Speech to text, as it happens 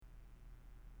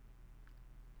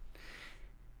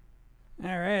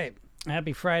All right.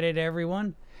 Happy Friday to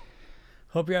everyone.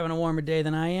 Hope you're having a warmer day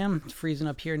than I am. It's freezing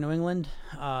up here in New England.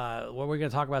 What we're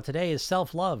going to talk about today is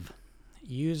self love.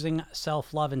 Using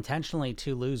self love intentionally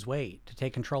to lose weight, to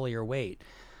take control of your weight.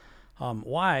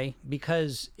 Why?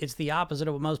 Because it's the opposite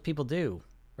of what most people do,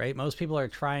 right? Most people are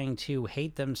trying to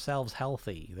hate themselves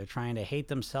healthy. They're trying to hate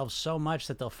themselves so much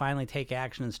that they'll finally take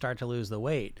action and start to lose the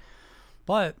weight.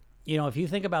 But, if you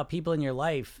think about people in your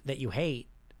life that you hate,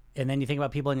 and then you think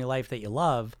about people in your life that you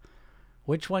love,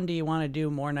 which one do you want to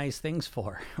do more nice things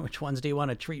for? Which ones do you want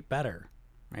to treat better?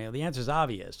 Right? The answer is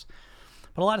obvious.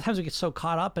 But a lot of times we get so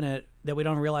caught up in it that we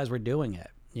don't realize we're doing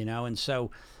it, And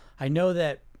so I know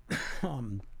that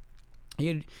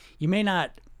you may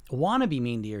not want to be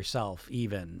mean to yourself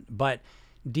even, but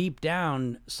deep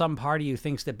down, some part of you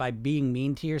thinks that by being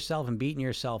mean to yourself and beating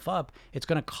yourself up, it's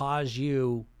going to cause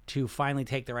you to finally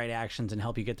take the right actions and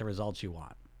help you get the results you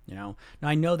want. Now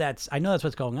I know that's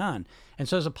what's going on. And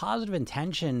so there's a positive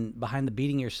intention behind the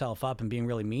beating yourself up and being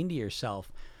really mean to yourself.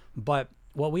 But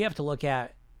what we have to look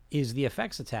at is the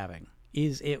effects it's having.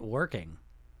 Is it working?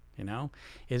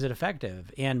 Is it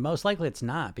effective? And most likely it's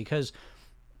not, because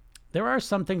there are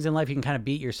some things in life you can kind of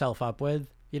beat yourself up with.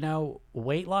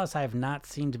 Weight loss, I have not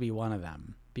seen to be one of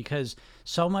them, because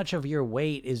so much of your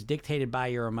weight is dictated by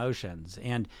your emotions,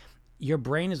 and your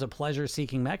brain is a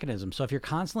pleasure-seeking mechanism. So if you're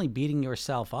constantly beating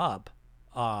yourself up,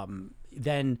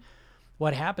 then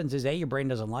what happens is A, your brain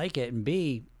doesn't like it, and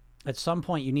B, at some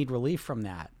point you need relief from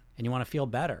that, and you want to feel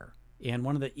better. And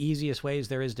one of the easiest ways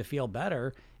there is to feel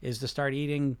better is to start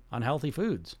eating unhealthy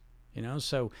foods.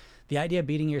 So the idea of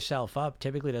beating yourself up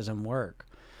typically doesn't work.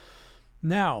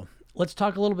 Now, let's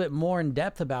talk a little bit more in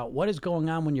depth about what is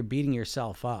going on when you're beating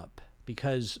yourself up,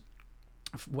 because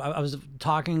I was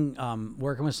talking,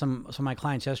 working with some of my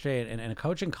clients yesterday in a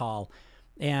coaching call,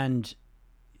 and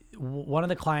one of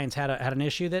the clients had an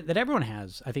issue that everyone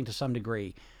has, I think, to some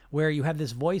degree, where you have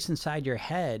this voice inside your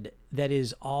head that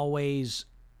is always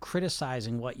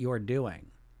criticizing what you're doing.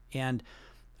 And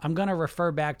I'm going to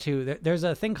refer back to, there's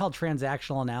a thing called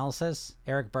transactional analysis.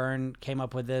 Eric Berne came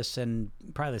up with this in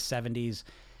probably the 70s.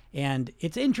 And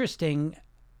it's interesting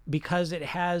because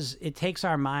it takes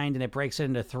our mind and it breaks it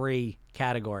into three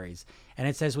categories. And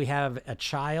it says we have a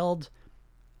child,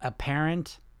 a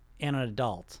parent, and an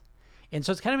adult. And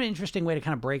so it's kind of an interesting way to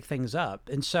kind of break things up.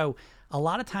 And so a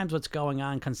lot of times what's going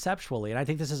on conceptually, and I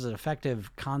think this is an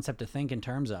effective concept to think in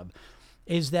terms of,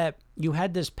 is that you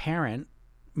had this parent,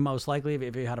 most likely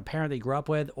if you had a parent that you grew up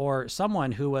with, or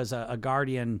someone who was a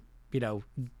guardian,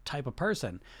 type of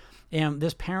person. And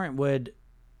this parent would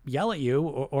yell at you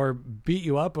or beat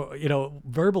you up,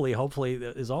 verbally, hopefully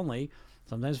is only,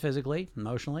 sometimes physically,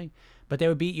 emotionally, but they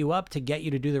would beat you up to get you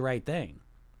to do the right thing.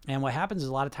 And what happens is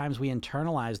a lot of times we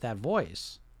internalize that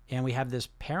voice, and we have this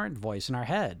parent voice in our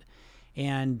head.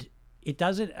 And it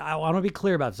doesn't, I want to be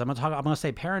clear about this. I'm going to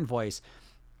say parent voice.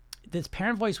 This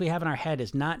parent voice we have in our head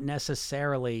is not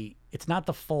necessarily, it's not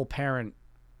the full parent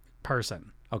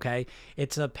person. Okay.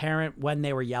 It's a parent when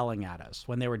they were yelling at us,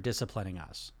 when they were disciplining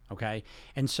us. Okay.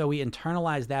 And so we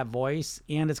internalize that voice,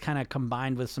 and it's kind of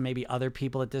combined with some maybe other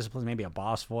people that discipline, maybe a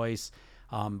boss voice.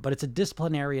 But it's a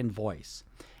disciplinarian voice.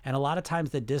 And a lot of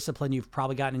times the discipline you've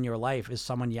probably gotten in your life is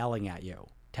someone yelling at you,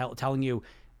 telling you,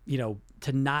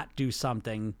 to not do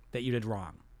something that you did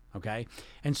wrong. Okay.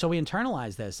 And so we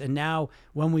internalize this. And now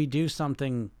when we do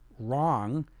something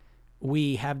wrong,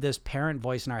 we have this parent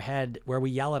voice in our head where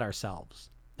we yell at ourselves.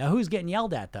 Now, who's getting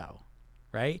yelled at though?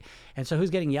 Right? And so who's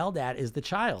getting yelled at is the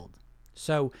child.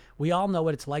 So we all know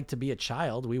what it's like to be a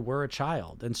child. We were a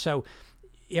child. And so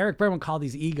Eric Berne called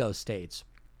these ego states.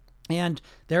 And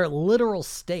they're literal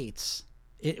states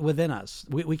within us.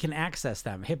 We can access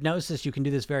them. Hypnosis, you can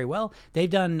do this very well. They've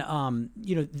done,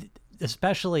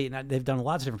 especially, they've done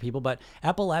lots of different people, but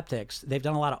epileptics, they've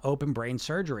done a lot of open brain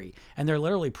surgery, and they're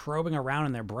literally probing around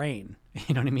in their brain.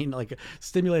 You know what I mean? Like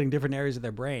stimulating different areas of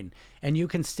their brain. And you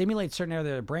can stimulate certain areas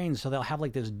of their brain so they'll have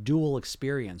like this dual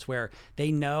experience where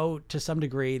they know to some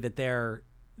degree that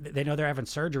they know they're having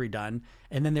surgery done,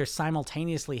 and then they're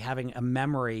simultaneously having a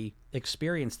memory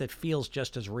experience that feels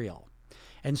just as real.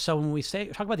 And so when we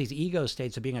talk about these ego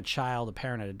states of being a child, a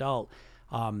parent, an adult,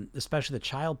 especially the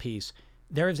child piece,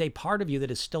 there is a part of you that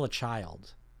is still a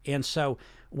child. And so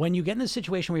when you get in this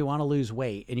situation where you want to lose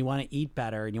weight and you want to eat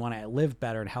better and you want to live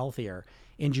better and healthier,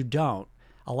 and you don't,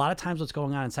 a lot of times what's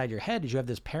going on inside your head is you have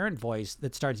this parent voice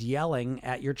that starts yelling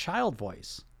at your child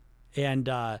voice and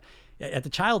at the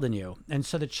child in you. And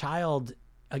so the child,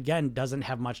 again, doesn't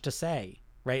have much to say,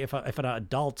 right? If an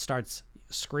adult starts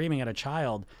screaming at a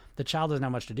child, the child doesn't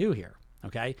have much to do here,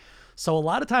 okay? So a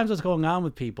lot of times what's going on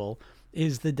with people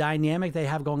is the dynamic they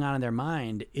have going on in their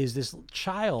mind is this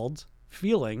child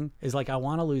feeling is like, I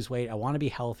want to lose weight. I want to be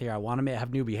healthier. I want to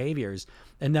have new behaviors.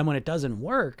 And then when it doesn't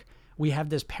work, we have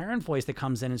this parent voice that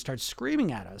comes in and starts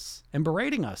screaming at us and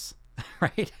berating us,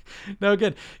 right? No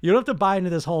good. You don't have to buy into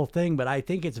this whole thing, but I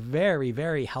think it's very,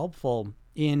 very helpful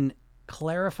in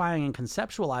clarifying and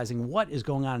conceptualizing what is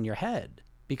going on in your head.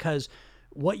 Because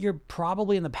what you're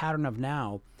probably in the pattern of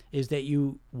now is that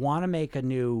you want to make a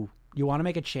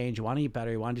change, you want to eat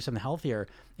better, you want to do something healthier,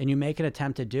 and you make an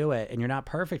attempt to do it and you're not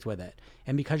perfect with it.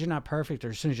 And because you're not perfect, or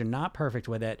as soon as you're not perfect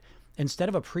with it, instead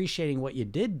of appreciating what you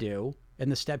did do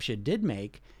and the steps you did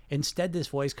make, instead this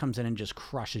voice comes in and just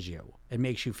crushes you and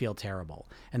makes you feel terrible.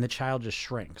 And the child just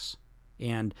shrinks.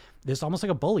 And this is almost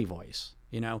like a bully voice,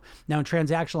 Now in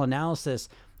transactional analysis,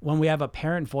 when we have a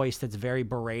parent voice that's very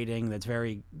berating, that's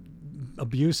very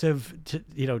abusive to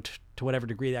whatever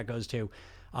degree that goes to,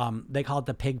 they call it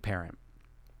the pig parent.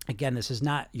 Again, this is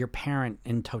not your parent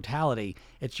in totality.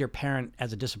 It's your parent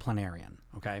as a disciplinarian,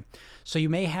 okay? So you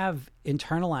may have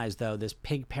internalized, though, this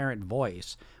pig parent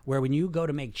voice where when you go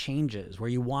to make changes, where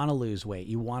you want to lose weight,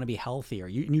 you want to be healthier,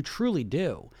 you truly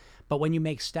do. But when you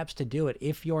make steps to do it,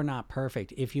 if you're not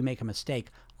perfect, if you make a mistake,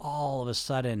 all of a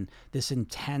sudden, this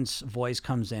intense voice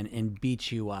comes in and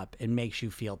beats you up and makes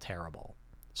you feel terrible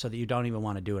so that you don't even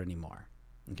want to do it anymore,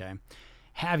 okay?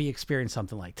 Have you experienced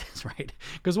something like this, right?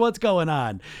 Because what's going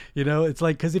on? It's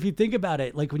like, because if you think about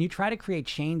it, like when you try to create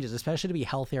changes, especially to be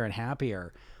healthier and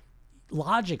happier,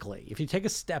 logically, if you take a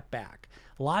step back,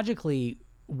 logically,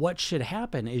 what should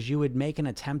happen is you would make an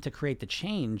attempt to create the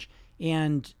change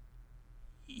and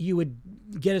you would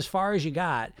get as far as you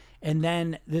got. And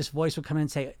then this voice would come in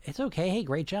and say, it's okay. Hey,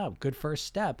 great job. Good first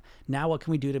step. Now what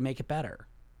can we do to make it better?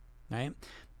 Right?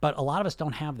 But a lot of us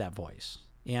don't have that voice.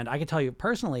 And I can tell you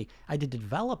personally, I did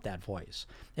develop that voice.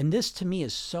 And this to me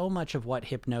is so much of what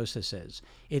hypnosis is.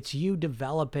 It's you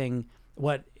developing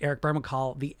what Eric Berman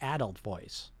called the adult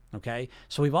voice. Okay.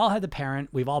 So we've all had the parent,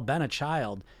 we've all been a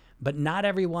child, but not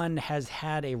everyone has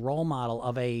had a role model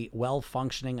of a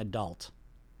well-functioning adult.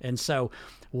 And so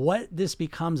what this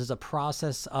becomes is a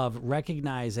process of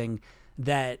recognizing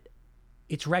that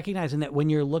when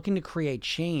you're looking to create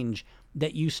change,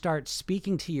 that you start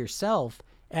speaking to yourself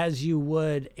as you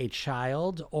would a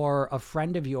child or a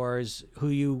friend of yours who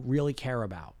you really care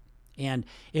about. And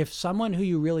if someone who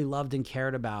you really loved and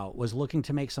cared about was looking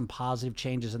to make some positive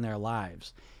changes in their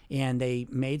lives and they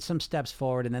made some steps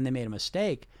forward and then they made a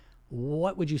mistake,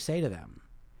 what would you say to them?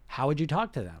 How would you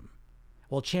talk to them?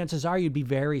 Well, chances are you'd be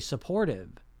very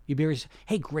supportive. You'd be very,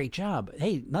 hey, great job.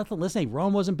 Hey, listen,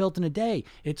 Rome wasn't built in a day.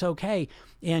 It's okay.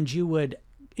 And you would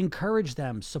encourage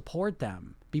them, support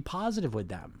them, be positive with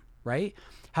them, right?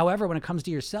 However, when it comes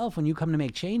to yourself, when you come to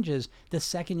make changes, the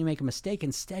second you make a mistake,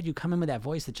 instead you come in with that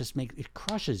voice that just it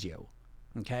crushes you,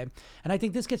 okay? And I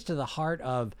think this gets to the heart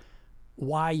of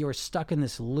why you're stuck in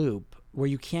this loop where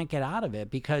you can't get out of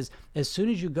it, because as soon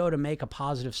as you go to make a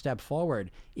positive step forward,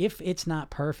 if it's not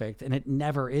perfect, and it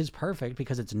never is perfect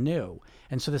because it's new,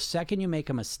 and so the second you make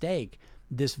a mistake,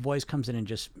 this voice comes in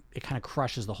and it kind of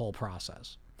crushes the whole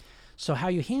process. So how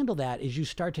you handle that is you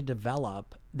start to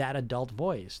develop that adult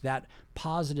voice, that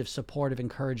positive, supportive,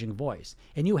 encouraging voice.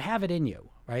 And you have it in you,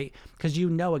 right? Because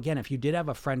again, if you did have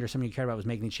a friend or someone you cared about was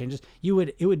making these changes,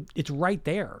 it's right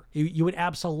there. You would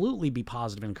absolutely be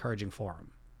positive and encouraging for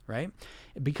them, right?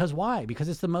 Because why? Because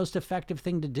it's the most effective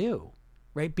thing to do,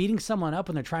 right? Beating someone up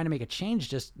when they're trying to make a change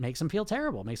just makes them feel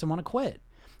terrible, makes them want to quit.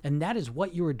 And that is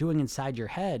what you are doing inside your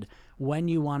head when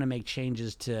you want to make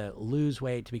changes to lose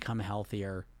weight, to become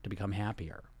healthier, to become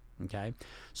happier, okay?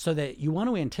 So that you want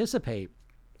to anticipate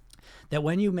that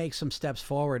when you make some steps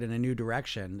forward in a new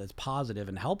direction that's positive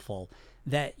and helpful,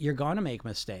 that you're going to make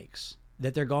mistakes,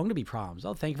 that they're going to be problems.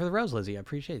 Oh, thank you for the rose, Lizzie. I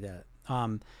appreciate that.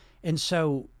 And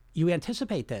so you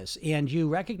anticipate this and you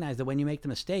recognize that when you make the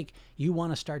mistake, you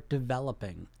want to start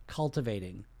developing,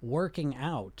 cultivating, working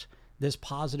out this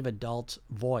positive adult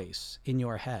voice in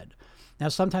your head. Now,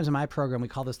 sometimes in my program, we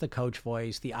call this the coach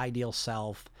voice, the ideal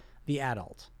self, the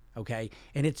adult, okay?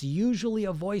 And it's usually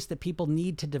a voice that people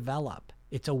need to develop.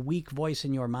 It's a weak voice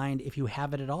in your mind if you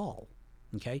have it at all,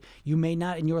 okay? You may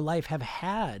not in your life have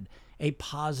had a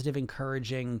positive,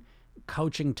 encouraging,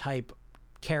 coaching type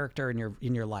character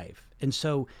in your life. And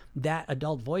so that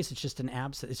adult voice, it's just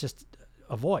it's just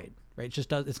a void. Right?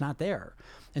 It's not there.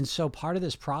 And so part of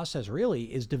this process really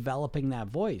is developing that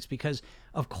voice, because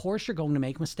of course you're going to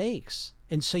make mistakes.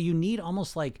 And so you need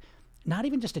almost like not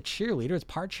even just a cheerleader, it's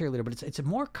part cheerleader, but it's a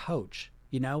more coach,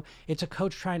 it's a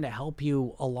coach trying to help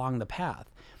you along the path.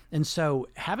 And so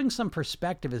having some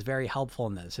perspective is very helpful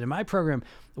in this. And in my program,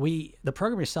 the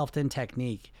program Yourself Thin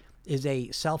technique is a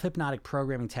self-hypnotic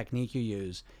programming technique you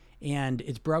use, and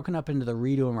it's broken up into the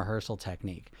redo and rehearsal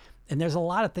technique. And there's a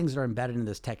lot of things that are embedded in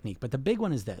this technique, but the big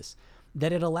one is this,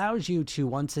 that it allows you to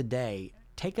once a day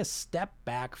take a step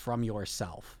back from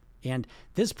yourself. And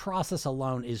this process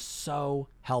alone is so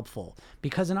helpful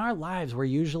because in our lives, we're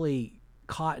usually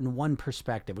caught in one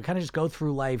perspective. We kind of just go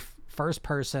through life first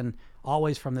person,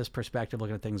 always from this perspective,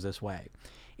 looking at things this way.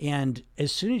 And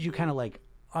as soon as you kind of like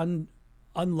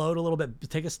unload a little bit,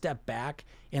 take a step back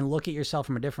and look at yourself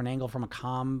from a different angle, from a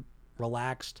calm,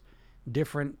 relaxed,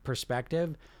 different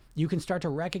perspective, you can start to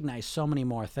recognize so many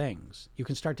more things. You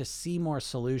can start to see more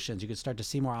solutions. You can start to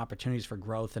see more opportunities for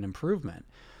growth and improvement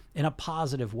in a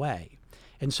positive way.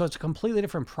 And so it's a completely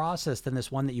different process than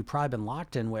this one that you've probably been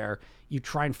locked in, where you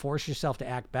try and force yourself to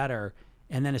act better,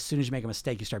 and then as soon as you make a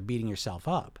mistake, you start beating yourself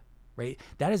up, right?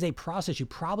 That is a process you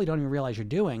probably don't even realize you're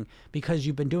doing because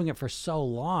you've been doing it for so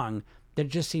long that it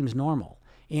just seems normal.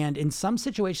 And in some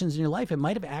situations in your life, it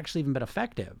might have actually even been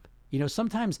effective. You know,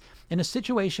 sometimes in a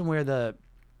situation where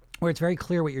it's very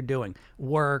clear what you're doing,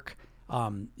 work,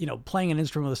 playing an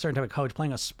instrument with a certain type of coach,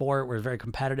 playing a sport where it's very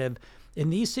competitive. In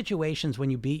these situations,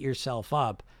 when you beat yourself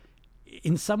up,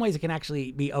 in some ways it can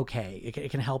actually be okay.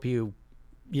 It can help you,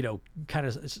 kind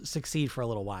of succeed for a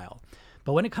little while.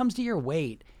 But when it comes to your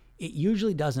weight, it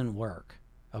usually doesn't work.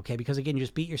 Okay. Because again, you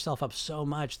just beat yourself up so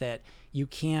much that you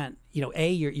can't,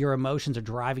 A, your emotions are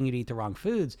driving you to eat the wrong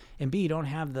foods, and B, you don't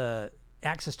have the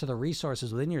access to the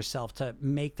resources within yourself to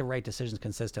make the right decisions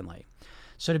consistently.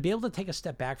 So to be able to take a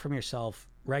step back from yourself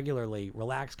regularly,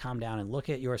 relax, calm down, and look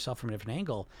at yourself from a different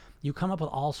angle, you come up with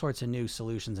all sorts of new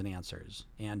solutions and answers.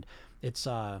 And it's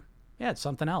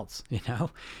something else,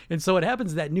 And so what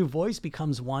happens is that new voice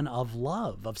becomes one of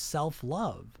love, of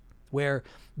self-love, where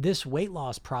this weight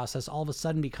loss process all of a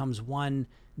sudden becomes one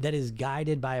that is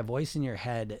guided by a voice in your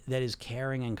head that is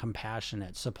caring and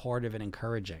compassionate, supportive and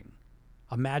encouraging.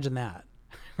 Imagine that,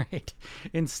 right?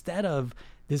 Instead of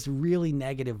this really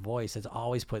negative voice that's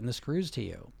always putting the screws to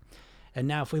you. And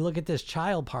now if we look at this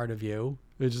child part of you,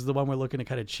 which is the one we're looking to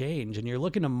kind of change, and you're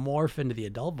looking to morph into the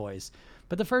adult voice,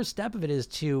 but the first step of it is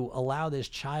to allow this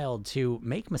child to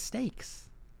make mistakes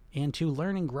and to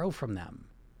learn and grow from them.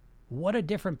 What a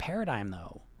different paradigm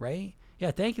though, right?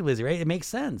 Yeah, thank you, Lizzie, right? It makes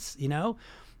sense,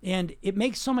 And it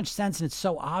makes so much sense, and it's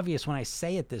so obvious when I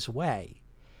say it this way.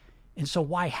 And so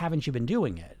why haven't you been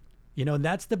doing it?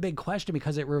 That's the big question,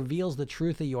 because it reveals the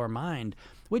truth of your mind,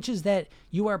 which is that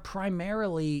you are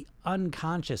primarily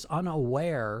unconscious,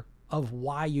 unaware of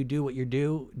why you do what you're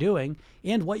doing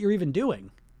and what you're even doing,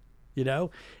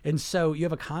 And so you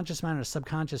have a conscious mind and a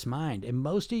subconscious mind, and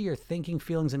most of your thinking,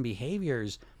 feelings, and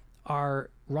behaviors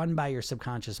are run by your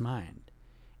subconscious mind.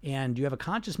 And you have a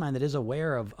conscious mind that is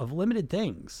aware of limited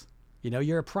things.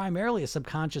 You're primarily a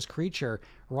subconscious creature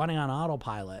running on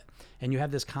autopilot, and you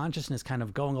have this consciousness kind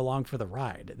of going along for the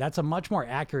ride. That's a much more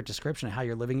accurate description of how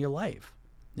you're living your life.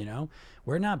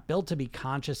 We're not built to be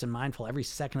conscious and mindful every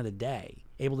second of the day,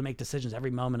 able to make decisions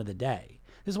every moment of the day.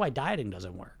 This is why dieting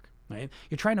doesn't work, right?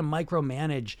 You're trying to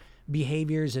micromanage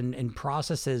behaviors and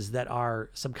processes that are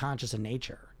subconscious in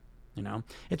nature.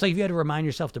 It's like if you had to remind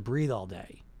yourself to breathe all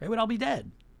day, right? We'd all be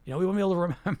dead. We wouldn't be able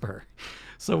to remember.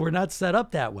 So we're not set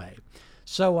up that way.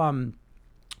 So,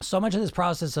 so much of this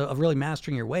process of really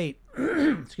mastering your weight,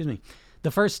 excuse me,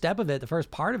 the first step of it, the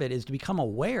first part of it is to become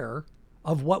aware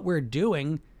of what we're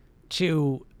doing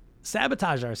to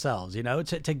sabotage ourselves,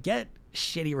 to get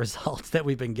shitty results that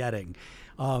we've been getting.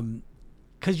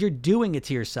 Because you're doing it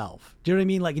to yourself. Do you know what I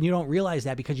mean? And you don't realize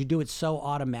that because you do it so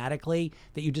automatically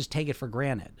that you just take it for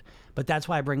granted. But that's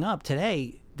why I bring up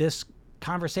today, this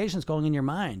conversation is going in your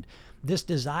mind, this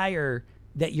desire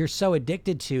that you're so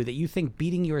addicted to that you think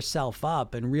beating yourself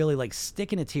up and really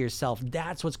sticking it to yourself,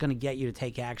 that's what's going to get you to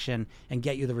take action and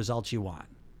get you the results you want,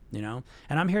 And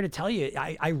I'm here to tell you,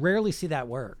 I rarely see that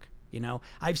work,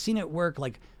 I've seen it work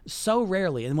so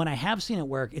rarely. And when I have seen it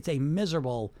work, it's a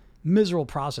miserable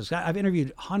process. I've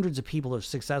interviewed hundreds of people who have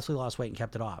successfully lost weight and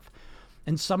kept it off.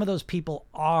 And some of those people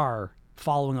are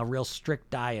following a real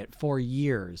strict diet for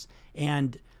years.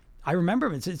 And I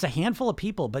remember it's a handful of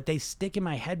people, but they stick in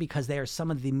my head because they are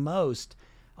some of the most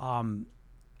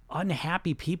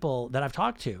unhappy people that I've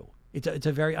talked to. It's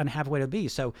a very unhappy way to be.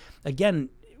 So again,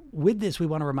 with this, we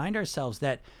want to remind ourselves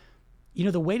that,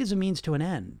 the weight is a means to an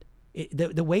end.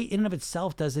 The weight in and of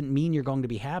itself doesn't mean you're going to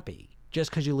be happy just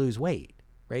because you lose weight,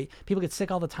 right? People get sick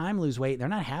all the time, lose weight. They're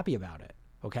not happy about it.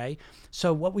 Okay.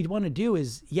 So what we want to do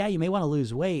is, yeah, you may want to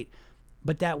lose weight,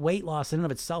 but that weight loss in and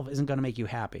of itself isn't going to make you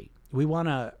happy. We want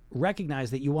to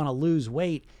recognize that you want to lose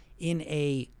weight in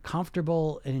a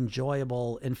comfortable and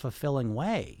enjoyable and fulfilling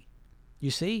way.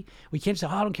 You see, we can't say,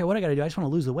 oh, I don't care what I got to do. I just want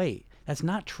to lose the weight. That's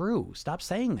not true. Stop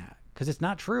saying that, because it's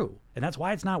not true. And that's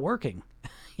why it's not working.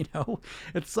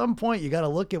 At some point you got to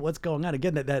look at what's going on.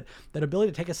 Again, that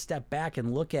ability to take a step back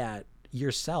and look at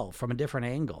yourself from a different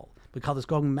angle. We call this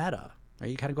going meta. Right?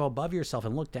 You kind of go above yourself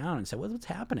and look down and say, what's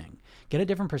happening? Get a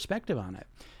different perspective on it.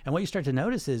 And what you start to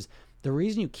notice is the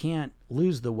reason you can't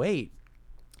lose the weight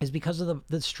is because of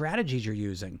the strategies you're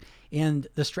using. And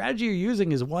the strategy you're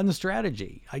using is one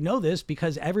strategy. I know this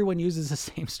because everyone uses the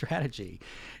same strategy.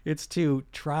 It's to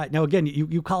try. Now, again,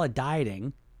 you call it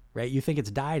dieting, right? You think it's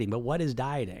dieting, but what is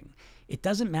dieting? It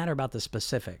doesn't matter about the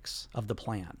specifics of the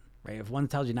plan, right? If one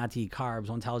tells you not to eat carbs,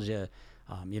 one tells you,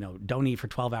 don't eat for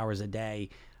 12 hours a day.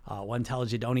 One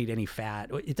tells you don't eat any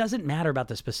fat. It doesn't matter about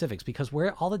the specifics, because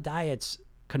where all the diets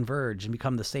converge and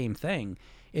become the same thing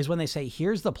is when they say,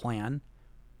 here's the plan.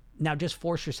 Now just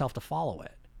force yourself to follow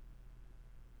it,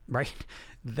 right?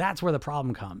 That's where the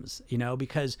problem comes,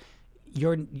 because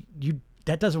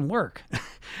that doesn't work.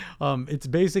 It's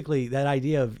basically that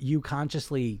idea of you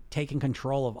consciously taking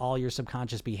control of all your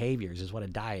subconscious behaviors is what a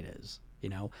diet is.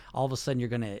 All of a sudden you're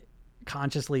going to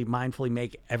consciously, mindfully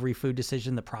make every food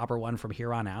decision the proper one from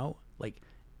here on out. Like,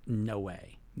 no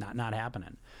way, not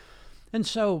happening. And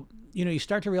so, you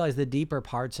start to realize the deeper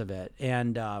parts of it,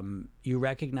 and you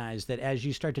recognize that as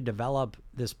you start to develop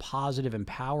this positive,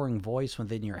 empowering voice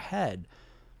within your head,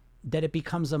 that it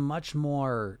becomes a much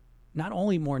more, not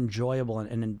only more enjoyable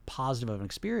and positive of an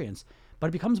experience, but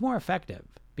it becomes more effective,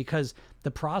 because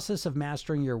the process of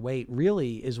mastering your weight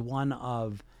really is one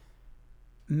of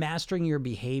mastering your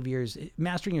behaviors,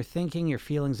 mastering your thinking, your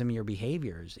feelings, and your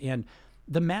behaviors. And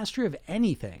the mastery of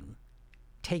anything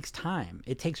takes time.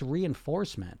 It takes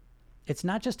reinforcement. It's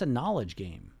not just a knowledge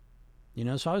game,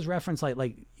 So I always reference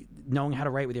like knowing how to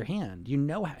write with your hand. You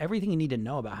know everything you need to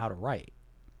know about how to write,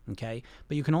 okay?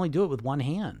 But you can only do it with one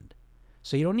hand.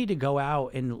 So you don't need to go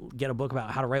out and get a book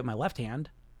about how to write with my left hand.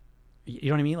 You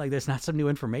know what I mean? Like, there's not some new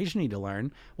information you need to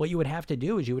learn. What you would have to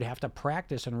do is you would have to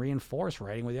practice and reinforce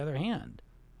writing with the other hand.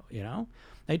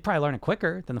 They'd probably learn it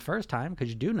quicker than the first time because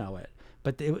you do know it.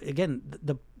 But again,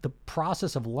 the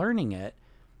process of learning it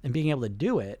and being able to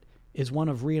do it is one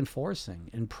of reinforcing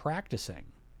and practicing.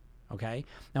 Okay.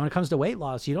 Now, when it comes to weight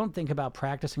loss, you don't think about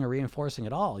practicing or reinforcing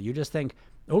at all. You just think,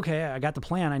 okay, I got the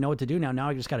plan. I know what to do now. Now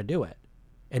I just got to do it.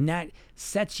 And that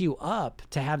sets you up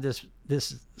to have this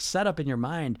setup in your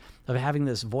mind of having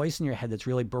this voice in your head that's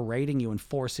really berating you and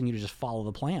forcing you to just follow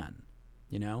the plan,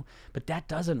 but that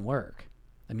doesn't work.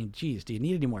 I mean, geez, do you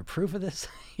need any more proof of this?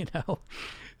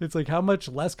 It's like, how much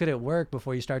less could it work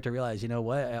before you start to realize,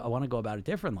 what, I want to go about it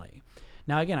differently.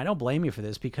 Now, again, I don't blame you for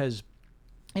this because,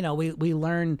 we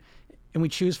learn and we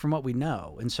choose from what we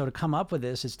know. And so to come up with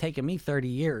this, it's taken me 30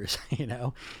 years,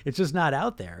 it's just not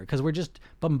out there because we're just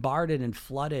bombarded and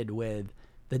flooded with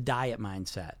the diet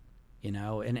mindset,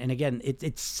 and again,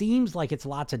 it seems like it's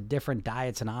lots of different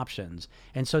diets and options.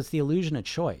 And so it's the illusion of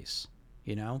choice,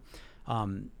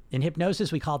 in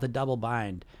hypnosis, we call it the double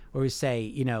bind, where we say,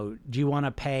 do you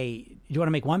want to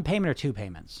make one payment or two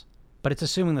payments? But it's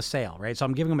assuming the sale, right? So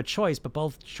I'm giving them a choice, but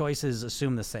both choices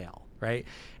assume the sale, right?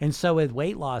 And so with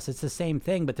weight loss, it's the same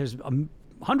thing, but there's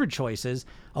 100 choices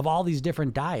of all these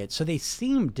different diets. So they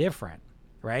seem different,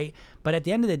 right? But at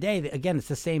the end of the day, again, it's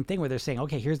the same thing where they're saying,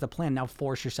 okay, here's the plan. Now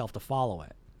force yourself to follow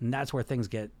it. And that's where things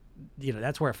get,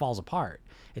 that's where it falls apart.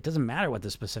 It doesn't matter what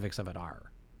the specifics of it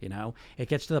are. It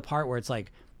gets to the part where it's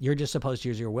like, you're just supposed to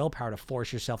use your willpower to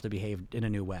force yourself to behave in a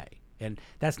new way. And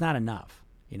that's not enough,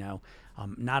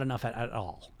 not enough at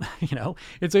all,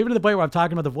 It's even to the point where I'm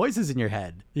talking about the voices in your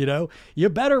head, you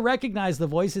better recognize the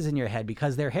voices in your head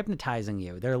because they're hypnotizing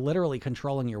you. They're literally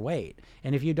controlling your weight.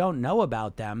 And if you don't know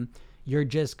about them, you're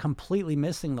just completely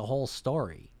missing the whole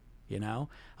story,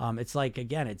 It's like,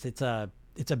 again, it's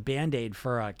a Band-Aid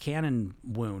for a cannon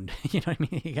wound. You know what I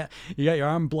mean? You got your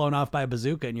arm blown off by a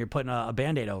bazooka and you're putting a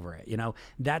Band-Aid over it.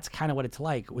 That's kind of what it's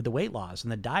like with the weight loss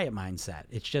and the diet mindset.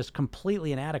 It's just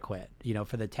completely inadequate,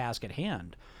 for the task at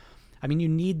hand. I mean, you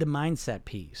need the mindset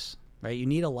piece, right? You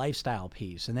need a lifestyle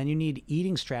piece, and then you need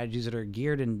eating strategies that are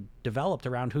geared and developed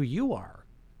around who you are.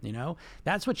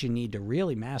 That's what you need to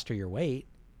really master your weight.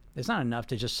 It's not enough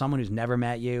to just someone who's never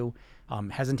met you,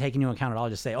 hasn't taken you into account at all,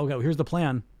 just say, okay, here's the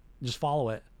plan. Just follow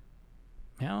it.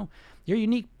 You're a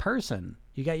unique person.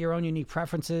 You got your own unique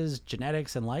preferences,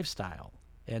 genetics, and lifestyle.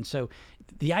 And so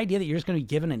the idea that you're just going to be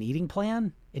given an eating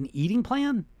plan,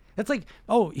 that's like,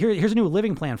 oh, here's a new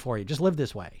living plan for you. Just live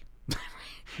this way.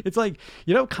 It's like,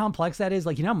 how complex that is?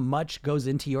 Like, how much goes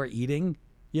into your eating,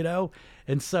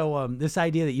 And so this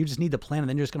idea that you just need the plan and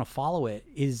then you're just going to follow it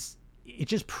is it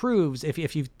just proves,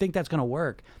 if you think that's going to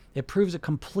work, it proves a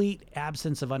complete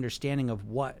absence of understanding of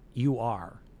what you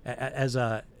are as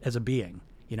a being,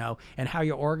 you know, and how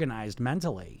you're organized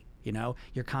mentally, you know,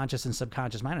 your conscious and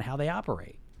subconscious mind and how they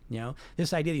operate. You know,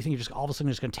 this idea that you think you're just all of a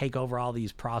sudden just going to take over all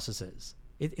these processes.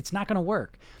 It's not going to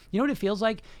work. You know what it feels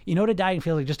like? You know what a dieting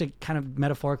feels like? Just to kind of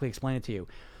metaphorically explain it to you.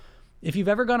 If you've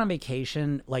ever gone on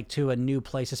vacation, like to a new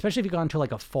place, especially if you've gone to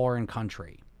like a foreign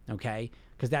country, okay?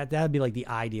 Because that'd be like the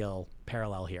ideal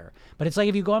parallel here. But it's like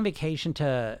if you go on vacation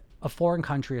to a foreign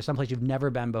country or someplace you've never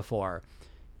been before,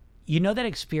 you know that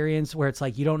experience where it's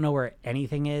like you don't know where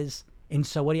anything is? And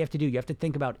so what do you have to do? You have to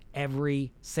think about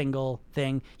every single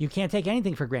thing. You can't take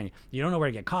anything for granted. You don't know where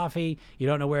to get coffee. You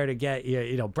don't know where to get,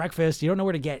 you know, breakfast. You don't know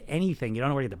where to get anything. You don't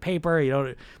know where to get the paper. You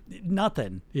don't,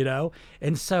 nothing, you know?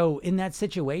 And so in that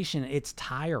situation, it's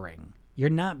tiring. You're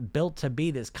not built to be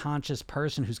this conscious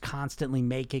person who's constantly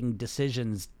making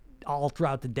decisions all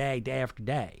throughout the day, day after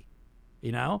day,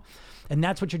 you know? And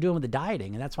that's what you're doing with the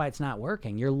dieting. And that's why it's not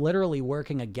working. You're literally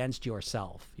working against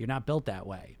yourself. You're not built that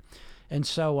way. And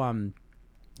so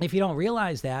if you don't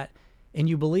realize that and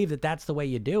you believe that that's the way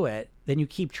you do it, then you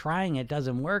keep trying, it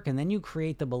doesn't work. And then you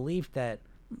create the belief that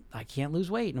I can't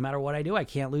lose weight. No matter what I do, I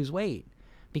can't lose weight.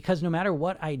 Because no matter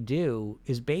what I do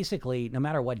is basically no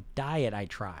matter what diet I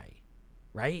try,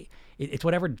 right? It's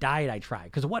whatever diet I try.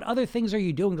 Because what other things are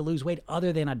you doing to lose weight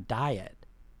other than a diet?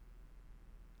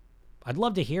 I'd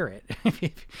love to hear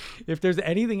it. If there's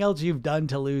anything else you've done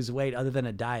to lose weight other than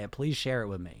a diet, please share it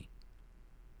with me.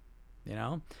 You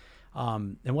know?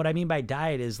 And what I mean by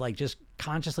diet is like just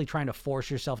consciously trying to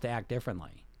force yourself to act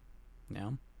differently, you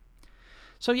know?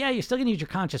 So yeah, you're still going to use your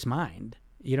conscious mind,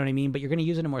 you know what I mean? But you're going to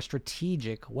use it in a more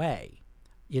strategic way.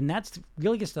 And that's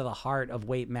really gets to the heart of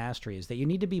weight mastery, is that you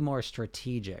need to be more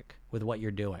strategic with what you're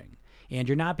doing. And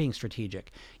you're not being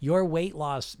strategic. Your weight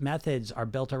loss methods are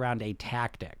built around a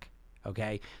tactic,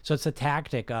 okay? So it's a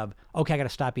tactic of, okay, I got to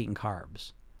stop eating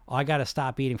carbs. Oh, I got to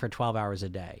stop eating for 12 hours a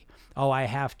day. Oh, I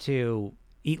have to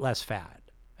eat less fat.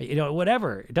 You know,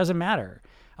 whatever. It doesn't matter.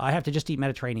 I have to just eat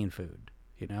Mediterranean food.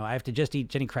 You know, I have to just eat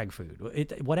Jenny Craig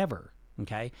food. Whatever.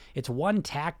 Okay? It's one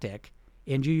tactic,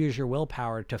 and you use your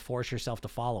willpower to force yourself to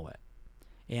follow it.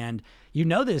 And you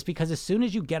know this because as soon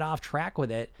as you get off track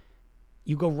with it,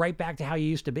 you go right back to how you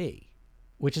used to be,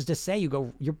 which is to say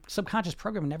your subconscious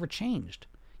program never changed.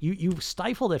 You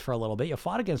stifled it for a little bit. You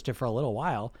fought against it for a little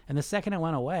while. And the second it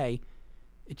went away,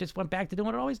 it just went back to doing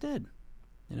what it always did,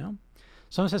 you know?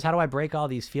 Someone says, how do I break all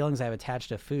these feelings I have attached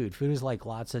to food? Food is like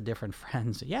lots of different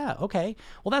friends. Yeah, okay.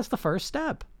 Well, that's the first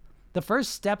step. The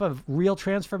first step of real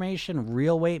transformation,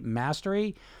 real weight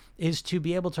mastery, is to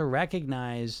be able to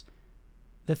recognize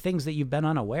the things that you've been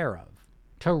unaware of.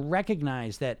 To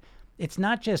recognize that it's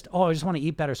not just, oh, I just want to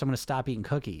eat better, so I'm going to stop eating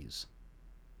cookies.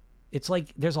 It's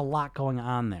like there's a lot going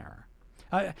on there.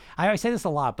 I say this a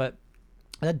lot, but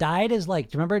the diet is like,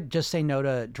 do you remember Just Say No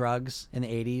to Drugs in the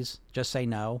 80s? Just Say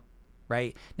No,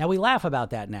 right? Now we laugh about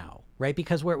that now, right?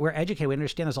 Because we're educated. We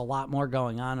understand there's a lot more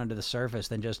going on under the surface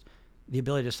than just the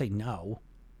ability to say no.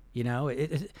 You know,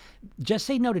 just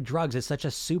say no to drugs is such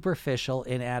a superficial,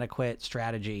 inadequate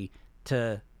strategy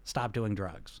to stop doing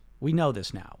drugs. We know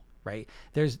this now, right?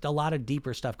 There's a lot of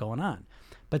deeper stuff going on.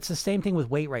 But it's the same thing with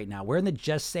weight right now. We're in the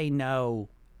just say no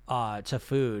to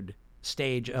food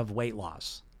stage of weight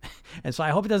loss. And so I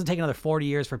hope it doesn't take another 40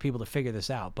 years for people to figure this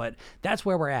out. But that's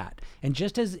where we're at. And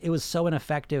just as it was so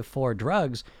ineffective for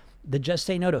drugs, the just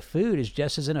say no to food is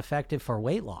just as ineffective for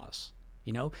weight loss.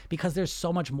 You know, because there's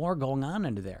so much more going on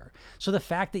under there. So the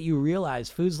fact that you realize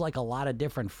food's like a lot of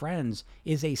different friends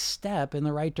is a step in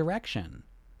the right direction,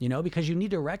 you know, because you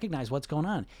need to recognize what's going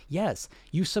on. Yes,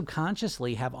 you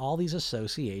subconsciously have all these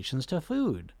associations to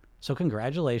food. So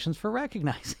congratulations for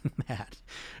recognizing that,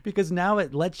 because now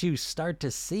it lets you start to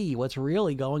see what's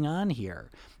really going on here.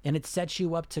 And it sets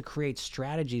you up to create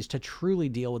strategies to truly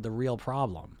deal with the real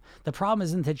problem. The problem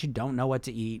isn't that you don't know what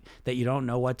to eat, that you don't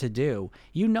know what to do.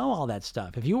 You know all that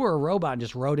stuff. If you were a robot and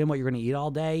just wrote in what you're going to eat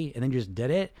all day and then just did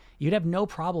it, you'd have no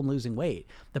problem losing weight.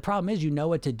 The problem is you know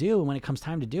what to do, and when it comes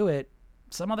time to do it,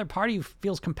 some other part of you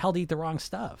feels compelled to eat the wrong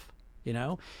stuff, you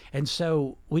know? And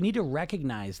so we need to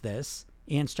recognize this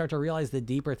and start to realize the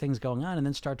deeper things going on and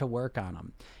then start to work on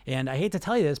them. And I hate to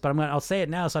tell you this, but I'll say it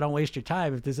now so I don't waste your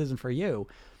time if this isn't for you,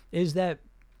 is that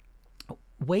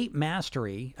weight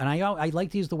mastery, and I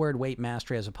like to use the word weight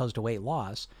mastery as opposed to weight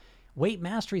loss. Weight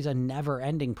mastery is a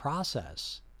never-ending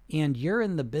process. And you're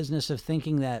in the business of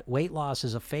thinking that weight loss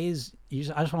is a phase. I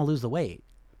just want to lose the weight.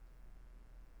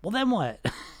 Well, then what?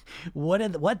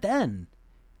 What then?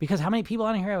 Because how many people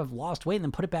on here have lost weight and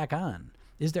then put it back on?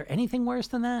 Is there anything worse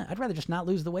than that? I'd rather just not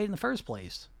lose the weight in the first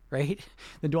place, right?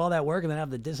 Than do all that work and then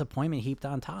have the disappointment heaped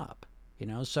on top.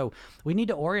 So we need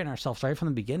to orient ourselves right from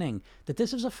the beginning that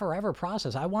this is a forever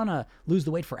process. I want to lose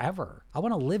the weight forever. I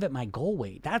want to live at my goal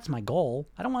weight. That's my goal.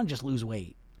 I don't want to just lose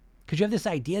weight. Because you have this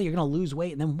idea you're going to lose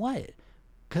weight and then what?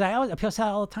 Because people say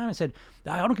all the time, I said,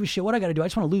 I don't give a shit what I got to do. I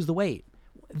just want to lose the weight.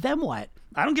 Then what?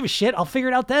 I don't give a shit. I'll figure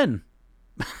it out then.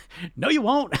 No, you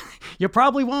won't. You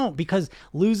probably won't, because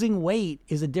losing weight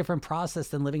is a different process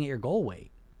than living at your goal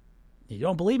weight. You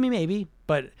don't believe me, maybe,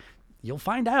 but you'll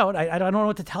find out. I don't know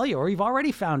what to tell you, or you've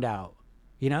already found out.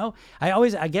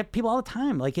 I get people all the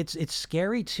time. Like it's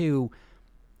scary to,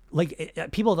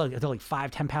 people they're like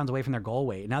 5-10 pounds away from their goal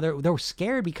weight. Now they're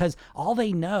scared because all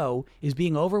they know is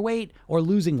being overweight or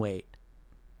losing weight.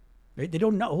 Right? They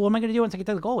don't know, what am I going to do once I get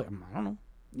to the goal weight? I don't know.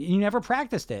 You never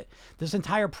practiced it. This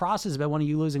entire process has been one of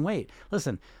you losing weight.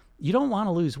 Listen, you don't want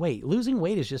to lose weight. Losing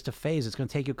weight is just a phase. It's going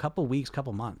to take you a couple weeks,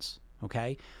 couple months.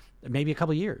 Okay. Maybe a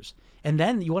couple years. And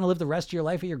then you want to live the rest of your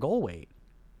life at your goal weight.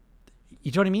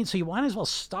 You know what I mean? So you might as well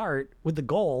start with the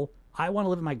goal. I want to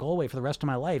live at my goal weight for the rest of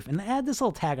my life, and add this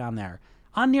little tag on there.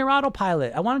 On near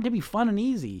autopilot. I want it to be fun and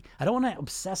easy. I don't want to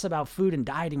obsess about food and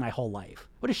dieting my whole life.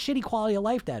 What a shitty quality of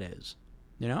life that is.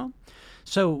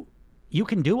 So you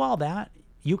can do all that.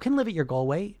 You can live at your goal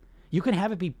weight. You can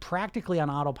have it be practically on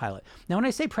autopilot. Now, when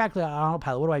I say practically on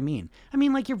autopilot, what do I mean? I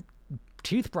mean like you're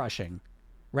toothbrushing,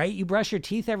 right? You brush your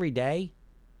teeth every day,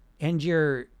 and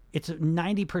it's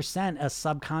 90% a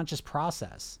subconscious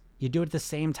process. You do it at the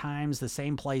same times, the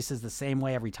same places, the same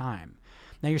way every time.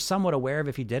 Now, you're somewhat aware of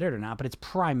if you did it or not, but it's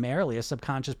primarily a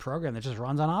subconscious program that just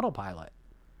runs on autopilot.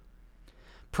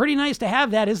 Pretty nice to have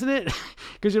that, isn't it?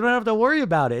 Because you don't have to worry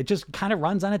about it. It just kind of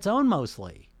runs on its own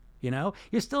mostly.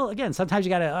 You're still, again, sometimes I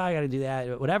got to do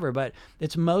that, whatever, but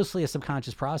it's mostly a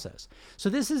subconscious process. So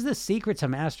this is the secret to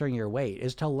mastering your weight,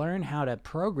 is to learn how to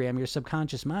program your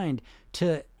subconscious mind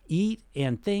to eat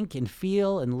and think and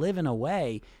feel and live in a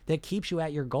way that keeps you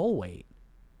at your goal weight.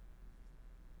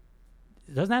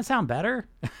 Doesn't that sound better?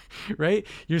 Right?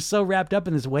 You're so wrapped up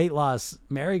in this weight loss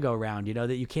merry-go-round,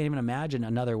 that you can't even imagine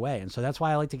another way. And so that's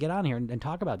why I like to get on here and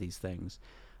talk about these things.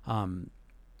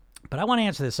 But I want to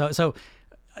answer this. So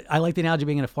I like the analogy of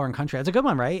being in a foreign country. That's a good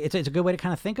one, right? It's a good way to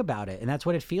kind of think about it. And that's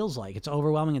what it feels like. It's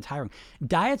overwhelming and tiring.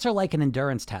 Diets are like an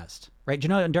endurance test, right? Do you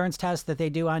know an endurance test that they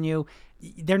do on you?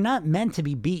 They're not meant to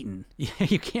be beaten.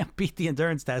 You can't beat the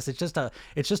endurance test. It's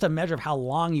just a measure of how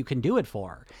long you can do it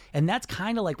for. And that's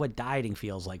kind of like what dieting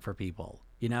feels like for people.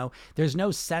 There's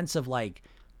no sense of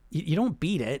you don't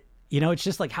beat it. It's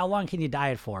just like, how long can you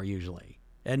diet for usually?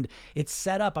 And it's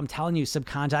set up, I'm telling you,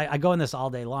 subconscious. I go in this all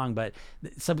day long, but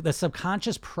the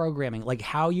subconscious programming, like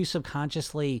how you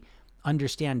subconsciously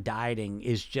understand dieting,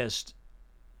 is just,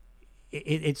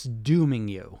 it's dooming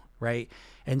you, right?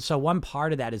 And so one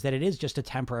part of that is that it is just a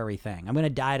temporary thing. I'm going to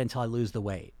diet until I lose the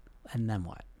weight. And then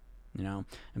what? And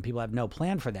people have no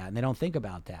plan for that, and they don't think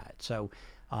about that. So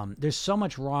there's so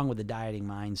much wrong with the dieting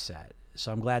mindset.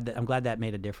 So I'm glad that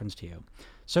made a difference to you.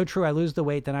 So true. I lose the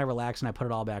weight, then I relax and I put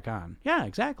it all back on. Yeah,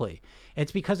 exactly.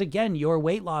 It's because, again, your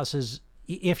weight loss is,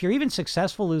 if you're even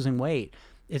successful losing weight,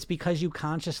 it's because you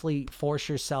consciously force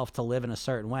yourself to live in a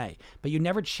certain way, but you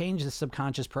never change the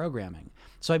subconscious programming.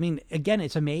 So, I mean, again,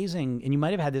 it's amazing. And you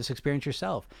might've had this experience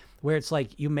yourself where it's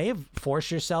like, you may have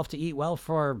forced yourself to eat well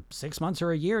for 6 months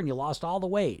or a year and you lost all the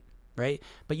weight. Right?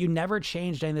 But you never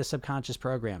changed any of the subconscious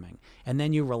programming. And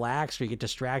then you relax, or you get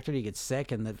distracted, or you get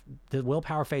sick, and the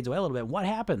willpower fades away a little bit. What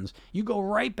happens? You go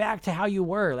right back to how you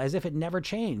were, as if it never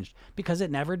changed, because it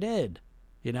never did.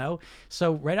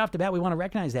 So right off the bat, we want to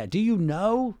recognize that. Do you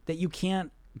know that you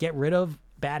can't get rid of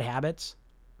bad habits?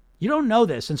 You don't know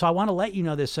this. And so I want to let you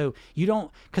know this, so you don't,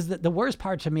 because the worst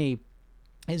part to me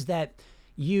is that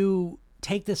you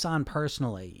take this on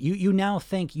personally. You now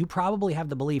think, you probably have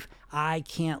the belief, I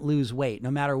can't lose weight.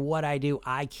 No matter what I do,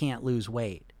 I can't lose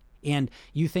weight. And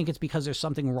you think it's because there's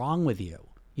something wrong with you.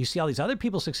 You see all these other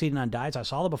people succeeding on diets. I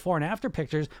saw the before and after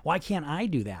pictures. Why can't I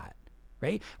do that?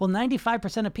 Right? Well,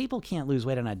 95% of people can't lose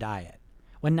weight on a diet.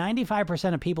 When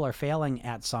 95% of people are failing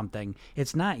at something,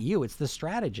 it's not you, it's the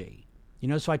strategy.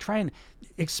 So I try and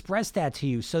express that to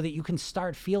you so that you can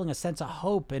start feeling a sense of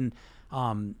hope and,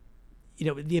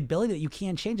 the ability that you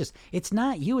can change this. It's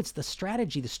not you, it's the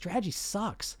strategy. The strategy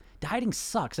sucks. Dieting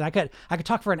sucks. And I could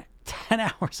talk for 10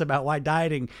 hours about why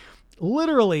dieting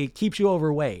literally keeps you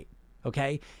overweight.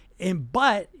 Okay.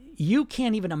 But you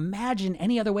can't even imagine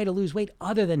any other way to lose weight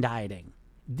other than dieting.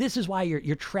 This is why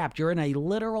you're trapped. You're in a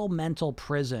literal mental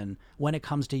prison when it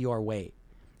comes to your weight.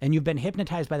 And you've been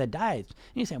hypnotized by the diets.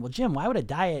 And you're saying, well, Jim, why would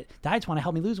diets want to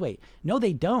help me lose weight? No,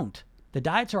 they don't. The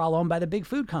diets are all owned by the big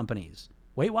food companies.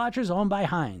 Weight Watchers owned by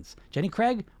Heinz. Jenny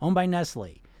Craig owned by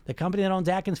Nestle. The company that owns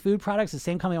Atkins Food Products, the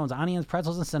same company that owns Onions,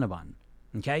 Pretzels, and Cinnabon.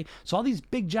 Okay, so all these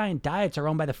big giant diets are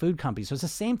owned by the food companies. So it's the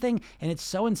same thing, and it's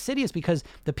so insidious because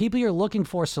the people you're looking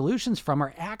for solutions from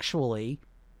are actually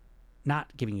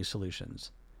not giving you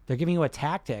solutions. They're giving you a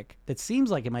tactic that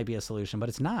seems like it might be a solution, but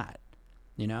it's not.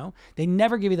 You know, they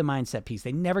never give you the mindset piece.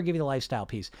 They never give you the lifestyle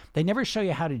piece. They never show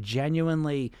you how to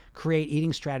genuinely create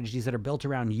eating strategies that are built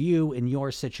around you and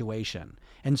your situation.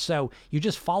 And so you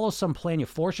just follow some plan, you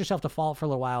force yourself to follow it for a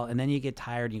little while, and then you get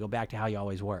tired and you go back to how you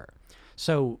always were.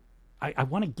 So I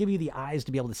want to give you the eyes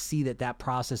to be able to see that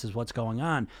process is what's going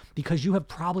on, because you have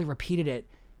probably repeated it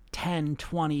 10,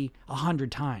 20,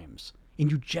 100 times,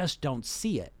 and you just don't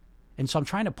see it. And so I'm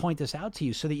trying to point this out to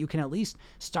you so that you can at least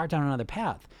start down another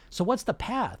path. So what's the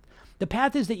path? The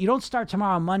path is that you don't start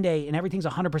tomorrow on Monday and everything's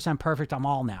 100% perfect. I'm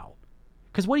all now.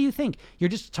 Because what do you think?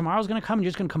 Tomorrow's going to come and you're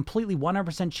just going to completely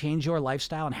 100% change your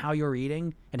lifestyle and how you're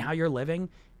eating and how you're living,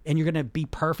 and you're going to be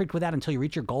perfect with that until you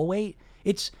reach your goal weight?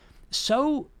 It's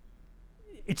so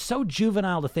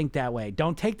juvenile to think that way.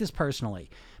 Don't take this personally.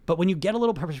 But when you get a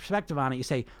little perspective on it, you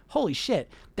say, holy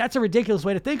shit, that's a ridiculous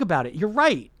way to think about it. You're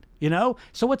right. You know?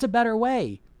 So what's a better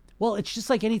way? Well, it's just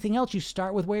like anything else. You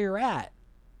start with where you're at.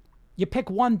 You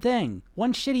pick one thing,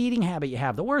 one shitty eating habit you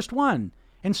have, the worst one,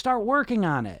 and start working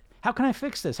on it. How can I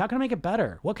fix this? How can I make it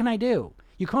better? What can I do?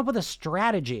 You come up with a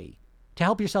strategy to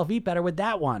help yourself eat better with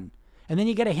that one. And then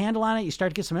you get a handle on it. You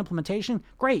start to get some implementation.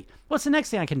 Great. What's the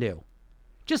next thing I can do?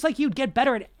 Just like you'd get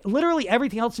better at literally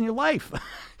everything else in your life,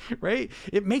 right?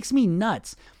 It makes me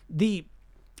nuts.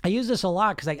 I use this a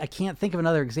lot because I can't think of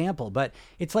another example, but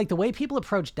it's like the way people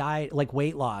approach diet, like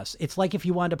weight loss. It's like if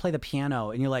you wanted to play the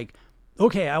piano and you're like,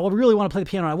 okay, I really want to play the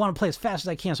piano. I want to play as fast as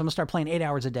I can. So I'm gonna start playing 8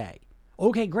 hours a day.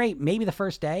 Okay, great. Maybe the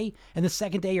first day, and the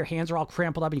second day your hands are all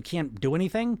crumpled up and you can't do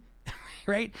anything,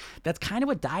 right? That's kind of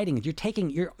what dieting is.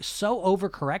 You're so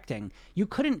overcorrecting. You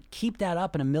couldn't keep that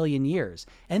up in a million years.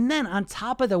 And then on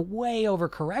top of the way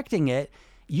overcorrecting it,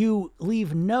 you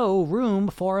leave no room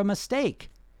for a mistake.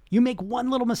 You make one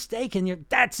little mistake and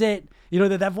that's it. You know,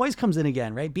 that voice comes in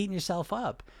again, right? Beating yourself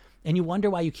up. And you wonder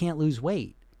why you can't lose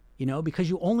weight, you know, because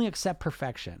you only accept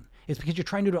perfection. It's because you're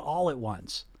trying to do it all at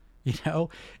once, you know?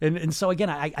 And so again,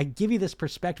 I give you this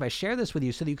perspective. I share this with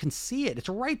you so that you can see it. It's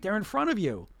right there in front of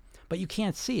you, but you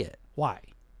can't see it. Why?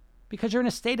 Because you're in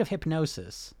a state of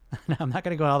hypnosis. I'm not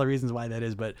going to go into all the reasons why that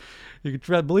is, but you can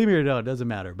try, believe me or no, it doesn't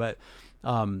matter. But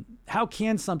how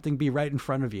can something be right in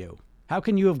front of you? How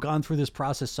can you have gone through this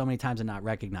process so many times and not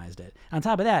recognized it? On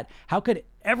top of that, how could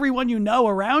everyone you know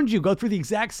around you go through the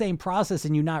exact same process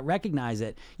and you not recognize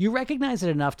it? You recognize it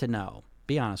enough to know.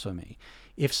 Be honest with me.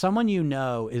 If someone you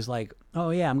know is like, oh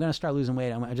yeah, I'm going to start losing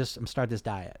weight. I'm going to start this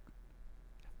diet.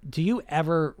 Do you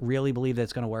ever really believe that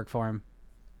it's going to work for him?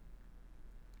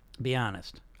 Be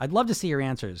honest. I'd love to see your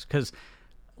answers because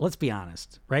let's be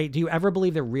honest, right? Do you ever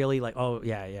believe they're really like, oh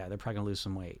yeah, they're probably going to lose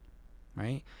some weight,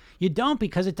 right? You don't,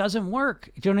 because it doesn't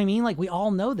work. Do you know what I mean? Like, we all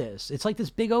know this. It's like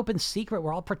this big open secret.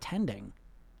 We're all pretending.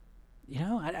 You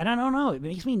know, I don't know. It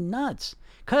makes me nuts.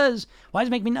 Why does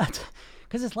it make me nuts?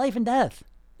 Because it's life and death.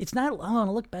 It's not, oh, I want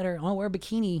to look better. I want to wear a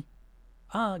bikini.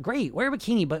 Great, wear a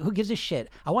bikini, but who gives a shit?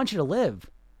 I want you to live.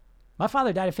 My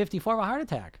father died at 54 of a heart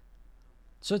attack.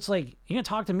 So it's like, you're going to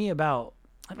talk to me about,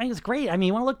 I mean, it's great. I mean,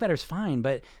 you want to look better is fine,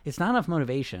 but it's not enough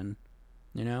motivation,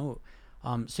 you know?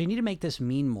 So you need to make this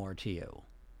mean more to you.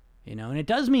 You know, and it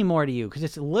does mean more to you because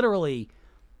it's literally,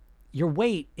 your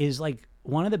weight is like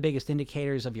one of the biggest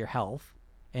indicators of your health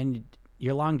and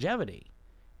your longevity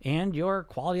and your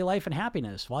quality of life and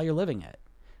happiness while you're living it.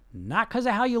 Not because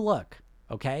of how you look,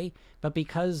 okay? But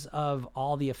because of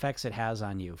all the effects it has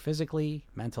on you physically,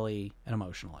 mentally, and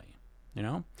emotionally, you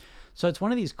know? So it's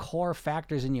one of these core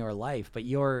factors in your life, but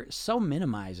you're so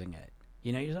minimizing it.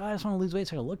 You know, you're like, I just want to lose weight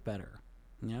so I can look better,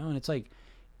 you know? And it's like,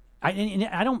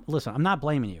 I don't, listen, I'm not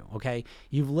blaming you, okay?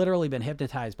 You've literally been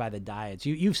hypnotized by the diets.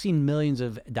 You've seen millions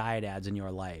of diet ads in your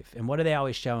life. And what are they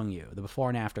always showing you? The before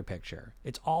and after picture.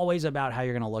 It's always about how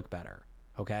you're going to look better,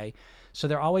 okay? So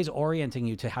they're always orienting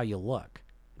you to how you look,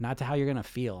 not to how you're going to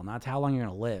feel, not to how long you're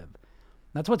going to live.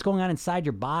 That's what's going on inside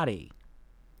your body.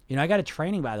 You know, I got a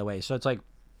training, by the way. So it's like,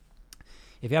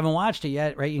 if you haven't watched it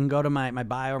yet, right, you can go to my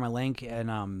bio or my link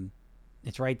and,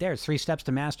 it's right there. It's 3 steps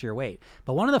to master your weight.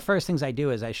 But one of the first things I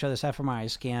do is I show this fMRI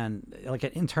scan, like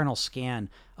an internal scan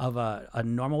of a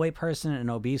normal weight person and an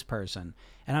obese person.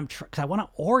 And because I want to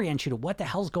orient you to what the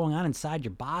hell's going on inside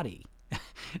your body.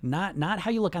 Not how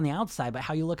you look on the outside, but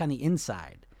how you look on the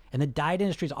inside. And the diet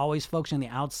industry is always focusing on the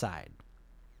outside.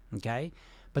 Okay?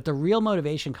 But the real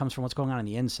motivation comes from what's going on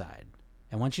the inside.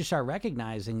 And once you start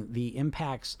recognizing the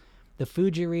impacts the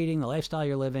food you're eating, the lifestyle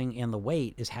you're living, and the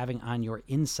weight is having on your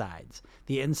insides,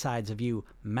 the insides of you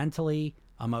mentally,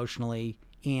 emotionally,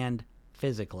 and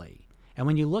physically. And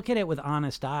when you look at it with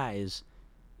honest eyes,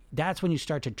 that's when you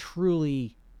start to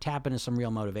truly tap into some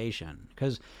real motivation.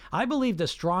 Because I believe the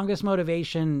strongest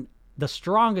motivation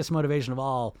of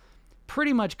all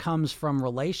pretty much comes from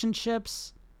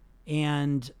relationships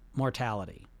and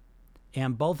mortality.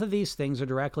 And both of these things are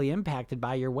directly impacted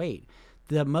by your weight.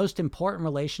 The most important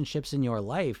relationships in your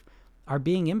life are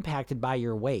being impacted by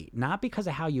your weight, not because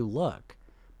of how you look,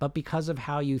 but because of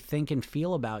how you think and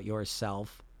feel about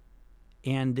yourself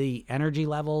and the energy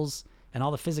levels and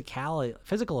all the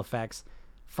physical effects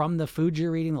from the food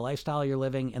you're eating, the lifestyle you're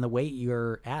living, and the weight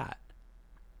you're at.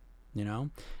 You know?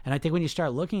 And I think when you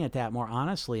start looking at that more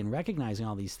honestly and recognizing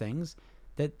all these things,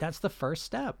 that's the first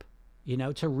step, you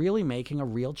know, to really making a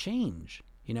real change.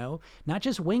 You know, not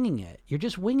just winging it. You're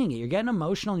just winging it. You're getting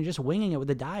emotional and you're just winging it with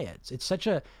the diets. It's such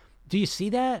a, do you see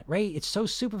that? Right? It's so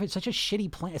super, it's such a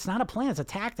shitty plan. It's not a plan. It's a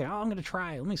tactic. Oh, I'm going to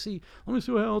try. Let me see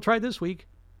what I'll try this week.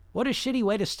 What a shitty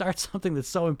way to start something that's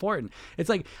so important. It's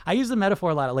like, I use the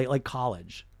metaphor a lot, like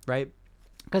college, right?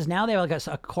 Because now they have like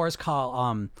a course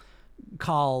called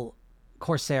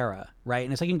Coursera, right?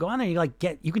 And it's like you can go on there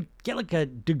and you can get like a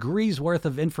degree's worth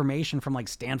of information from like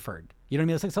Stanford. You know what I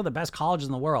mean? It's like some of the best colleges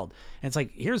in the world. And it's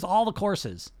like, here's all the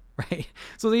courses, right?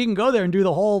 So that you can go there and do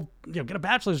the whole, get a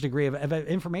bachelor's degree of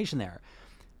information there.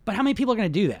 But how many people are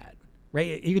going to do that,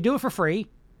 right? You can do it for free.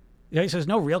 So there's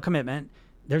no real commitment.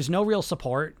 There's no real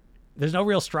support. There's no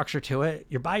real structure to it.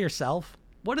 You're by yourself.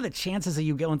 What are the chances of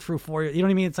you going through 4 years? You know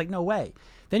what I mean? It's like, no way.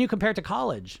 Then you compare it to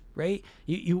college, right?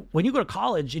 You when you go to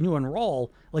college and you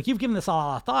enroll, like you've given this a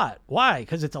lot of thought. Why?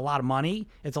 Because it's a lot of money.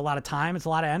 It's a lot of time. It's a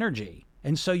lot of energy.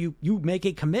 And so you make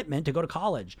a commitment to go to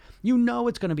college. You know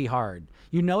it's going to be hard.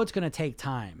 You know it's going to take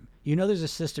time. You know there's a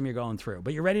system you're going through,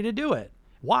 but you're ready to do it.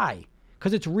 Why?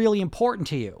 Because it's really important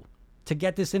to you to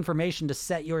get this information to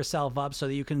set yourself up so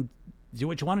that you can do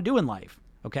what you want to do in life,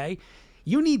 okay?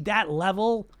 You need that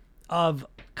level of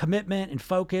commitment and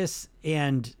focus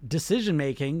and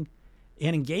decision-making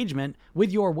and engagement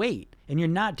with your weight, and you're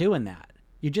not doing that.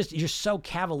 You're so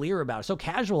cavalier about it, so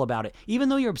casual about it, even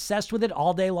though you're obsessed with it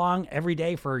all day long, every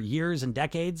day for years and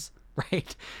decades,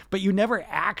 right? But you never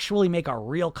actually make a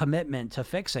real commitment to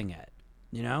fixing it,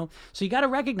 you know? So you got to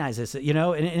recognize this, you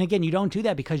know? And again, you don't do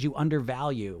that because you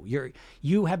undervalue.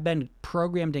 You have been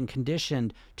programmed and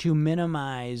conditioned to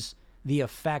minimize the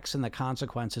effects and the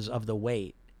consequences of the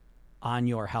weight on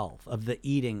your health, of the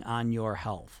eating on your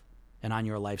health and on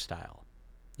your lifestyle.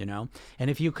 You know,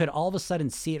 and if you could all of a sudden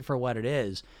see it for what it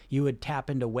is, you would tap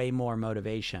into way more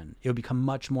motivation. It would become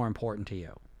much more important to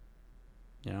you.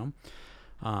 You know,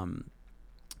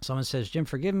 someone says, Jim,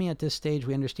 forgive me at this stage.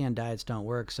 We understand diets don't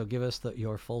work. So give us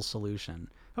your full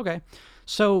solution. Okay.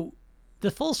 So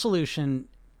the full solution,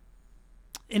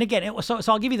 and again, so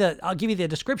I'll give you the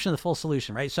description of the full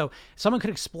solution, right? So someone could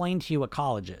explain to you what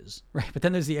college is, right? But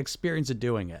then there's the experience of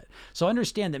doing it. So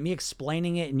understand that me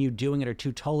explaining it and you doing it are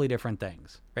two totally different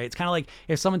things, right? It's kind of like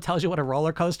if someone tells you what a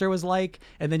roller coaster was like,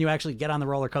 and then you actually get on the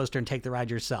roller coaster and take the ride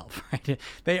yourself, right?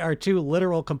 They are two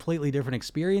literal, completely different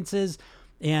experiences.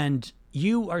 And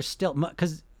you are still,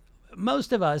 because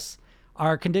most of us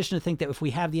are conditioned to think that if we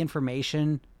have the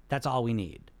information, that's all we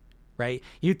need. Right?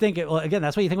 You think it, well, again,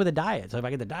 that's what you think with a diet. So if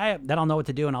I get the diet, then I'll know what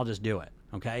to do and I'll just do it.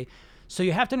 Okay. So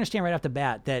you have to understand right off the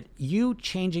bat that you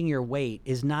changing your weight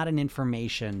is not an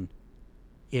information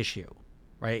issue,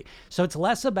 right? So it's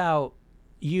less about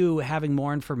you having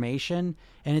more information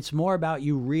and it's more about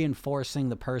you reinforcing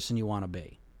the person you want to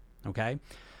be. Okay.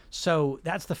 So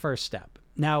that's the first step.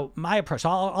 Now, my approach, so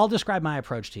I'll describe my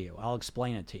approach to you. I'll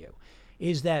explain it to you,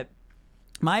 is that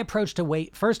my approach to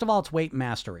weight, first of all, it's weight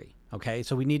mastery. Okay,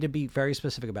 so we need to be very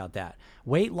specific about that.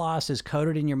 Weight loss is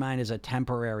coded in your mind as a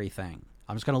temporary thing.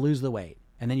 I'm just going to lose the weight.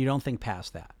 And then you don't think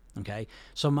past that. Okay,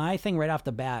 so my thing right off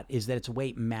the bat is that it's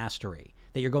weight mastery,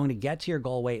 that you're going to get to your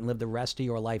goal weight and live the rest of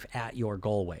your life at your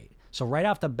goal weight. So right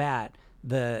off the bat,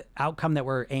 the outcome that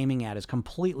we're aiming at is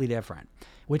completely different,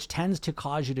 which tends to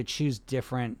cause you to choose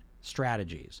different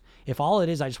strategies. If all it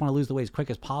is, I just want to lose the weight as quick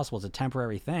as possible, it's a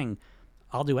temporary thing,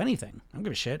 I'll do anything. I don't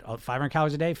give a shit. 500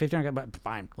 calories a day, 1500, but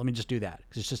fine. Let me just do that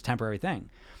because it's just a temporary thing.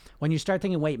 When you start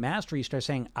thinking weight mastery, you start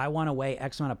saying, I want to weigh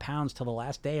X amount of pounds till the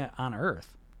last day on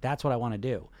earth. That's what I want to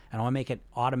do. And I want to make it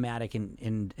automatic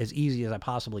and as easy as I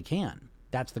possibly can.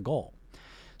 That's the goal.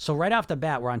 So right off the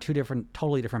bat, we're on two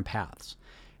totally different paths.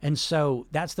 And so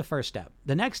that's the first step.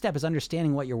 The next step is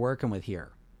understanding what you're working with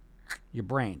here. Your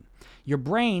brain. Your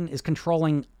brain is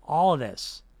controlling all of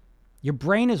this. Your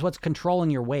brain is what's controlling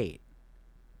your weight.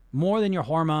 More than your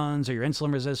hormones or your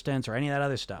insulin resistance or any of that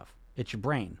other stuff, It's your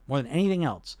brain more than anything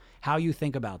else, how you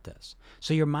think about this.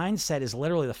 So your mindset is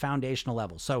literally the foundational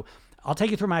level. So I'll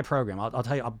take you through my program. I'll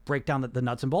tell you, I'll break down the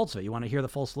nuts and bolts of it. You want to hear the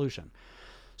full solution.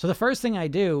 So the first thing I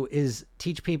do is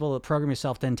teach people to program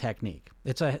yourself thin technique.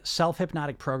 It's a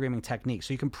self-hypnotic programming technique.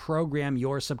 So you can program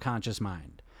your subconscious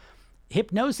mind.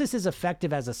 Hypnosis is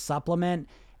effective as a supplement,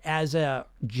 as a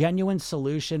genuine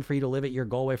solution for you to live at your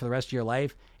goal way for the rest of your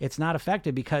life. It's not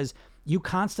effective because you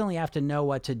constantly have to know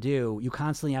what to do. You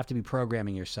constantly have to be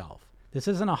programming yourself. This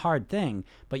isn't a hard thing,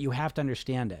 but you have to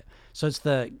understand it. So it's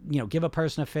give a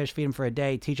person a fish, feed them for a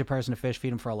day, teach a person to fish,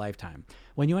 feed them for a lifetime.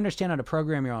 When you understand how to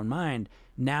program your own mind,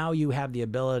 now you have the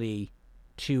ability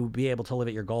to be able to live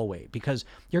at your goal weight, because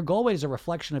your goal weight is a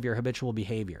reflection of your habitual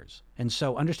behaviors. And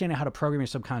so understanding how to program your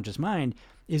subconscious mind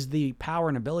is the power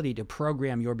and ability to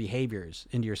program your behaviors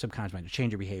into your subconscious mind, to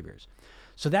change your behaviors.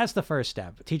 So that's the first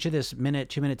step. Teach you this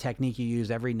 2-minute technique you use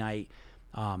every night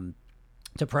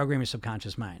to program your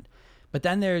subconscious mind. But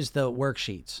then there's the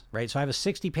worksheets, right? So I have a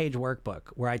 60-page workbook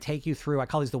where I take you through, I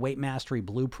call these the weight mastery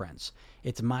blueprints.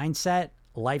 It's mindset,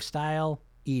 lifestyle,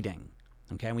 eating.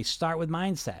 Okay. And we start with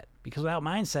mindset, because without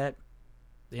mindset,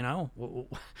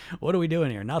 what are we doing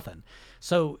here? Nothing.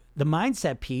 So the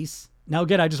mindset piece, now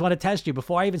again, I just want to test you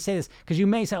before I even say this, because you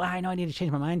may say, I know I need to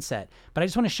change my mindset, but I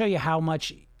just want to show you how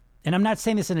much, and I'm not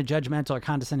saying this in a judgmental or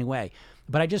condescending way,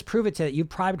 but I just prove it to that you've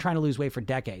probably been trying to lose weight for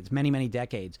decades, many, many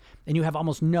decades, and you have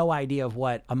almost no idea of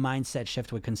what a mindset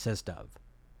shift would consist of.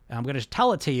 And I'm going to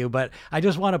tell it to you, but I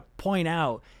just want to point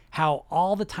out how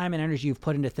all the time and energy you've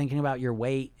put into thinking about your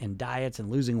weight and diets and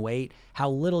losing weight, how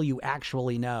little you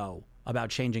actually know about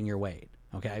changing your weight.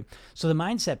 Okay. So the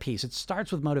mindset piece, it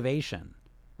starts with motivation,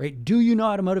 right? Do you know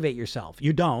how to motivate yourself?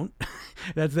 You don't.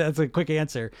 That's a quick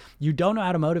answer. You don't know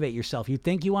how to motivate yourself. You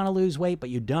think you want to lose weight, but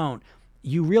you don't.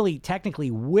 You really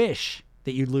technically wish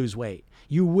that you'd lose weight.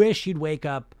 You wish you'd wake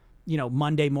up,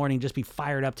 Monday morning, just be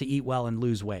fired up to eat well and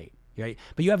lose weight. Right?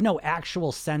 But you have no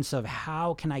actual sense of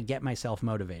how can I get myself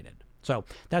motivated. So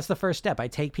that's the first step. I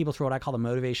take people through what I call the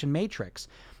motivation matrix,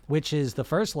 which is the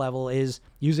first level is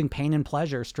using pain and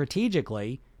pleasure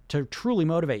strategically to truly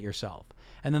motivate yourself.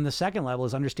 And then the second level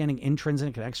is understanding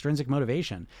intrinsic and extrinsic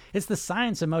motivation. It's the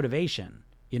science of motivation,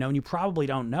 and you probably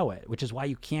don't know it, which is why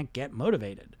you can't get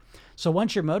motivated. So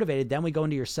once you're motivated, then we go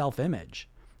into your self-image.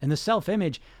 And the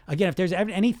self-image, again, if there's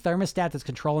any thermostat that's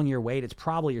controlling your weight, it's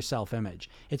probably your self-image.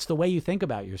 It's the way you think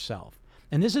about yourself.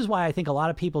 And this is why I think a lot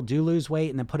of people do lose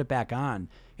weight and then put it back on.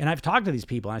 And I've talked to these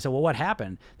people and I said, well, what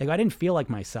happened? They go, I didn't feel like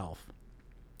myself.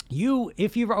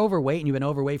 If you're overweight and you've been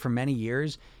overweight for many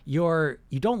years, you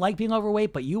don't like being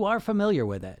overweight, but you are familiar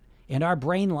with it. And our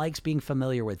brain likes being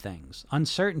familiar with things.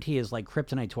 Uncertainty is like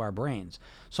kryptonite to our brains.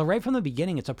 So right from the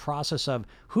beginning, it's a process of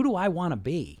who do I want to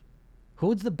be?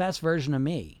 Who's the best version of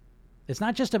me? It's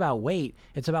not just about weight.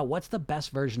 It's about what's the best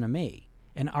version of me,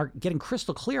 and are getting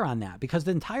crystal clear on that, because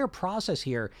the entire process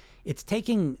here, it's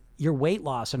taking your weight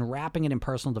loss and wrapping it in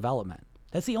personal development.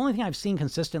 That's the only thing I've seen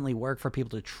consistently work for people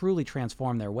to truly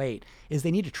transform their weight, is they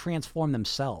need to transform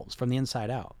themselves from the inside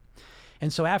out.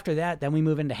 And so after that, then we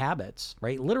move into habits,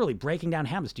 right? Literally breaking down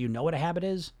habits. Do you know what a habit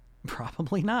is?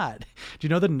 Probably not. Do you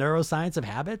know the neuroscience of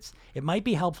habits? It might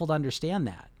be helpful to understand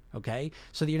that. Okay.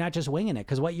 So that you're not just winging it.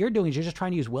 Because what you're doing is you're just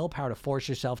trying to use willpower to force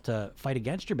yourself to fight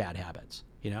against your bad habits,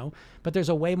 but there's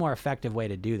a way more effective way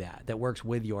to do that works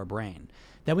with your brain.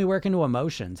 Then we work into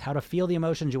emotions, how to feel the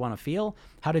emotions you want to feel,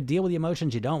 how to deal with the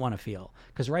emotions you don't want to feel.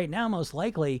 Because right now, most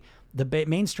likely the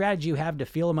main strategy you have to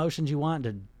feel emotions you want,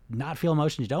 to not feel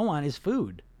emotions you don't want, is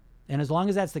food. And as long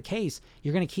as that's the case,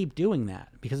 you're going to keep doing that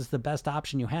because it's the best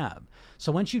option you have.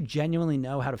 So once you genuinely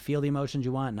know how to feel the emotions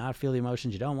you want, not feel the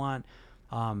emotions you don't want,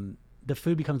 the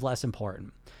food becomes less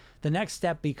important. The next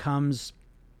step becomes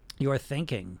your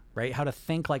thinking, right? How to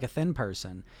think like a thin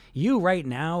person. You right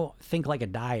now think like a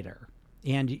dieter,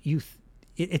 and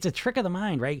it's a trick of the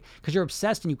mind, right? Because you're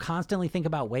obsessed and you constantly think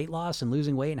about weight loss and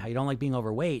losing weight and how you don't like being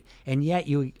overweight, and yet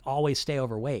you always stay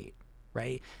overweight.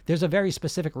 Right? There's a very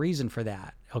specific reason for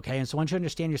that. Okay. And so once you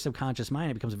understand your subconscious mind,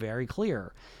 it becomes very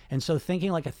clear. And so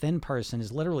thinking like a thin person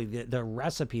is literally the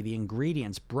recipe, the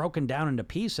ingredients broken down into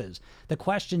pieces, the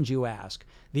questions you ask,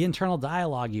 the internal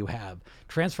dialogue you have,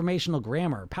 transformational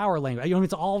grammar, power language.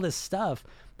 It's all this stuff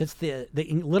that's the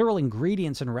literal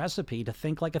ingredients and recipe to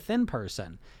think like a thin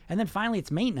person. And then finally,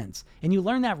 it's maintenance. And you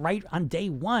learn that right on day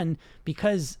one,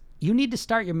 because you need to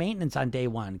start your maintenance on day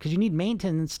one, because you need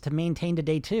maintenance to maintain to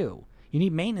day two. You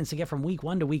need maintenance to get from week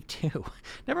 1 to week 2.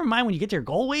 Never mind when you get to your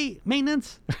goal weight,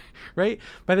 maintenance, right?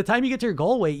 By the time you get to your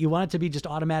goal weight, you want it to be just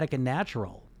automatic and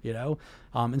natural. you know?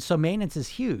 And so maintenance is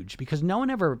huge because no one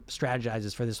ever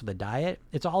strategizes for this with a diet.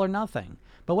 It's all or nothing.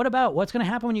 But what about what's going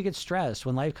to happen when you get stressed,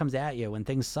 when life comes at you, when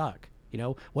things suck? You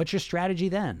know, what's your strategy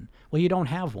then? Well, you don't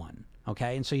have one.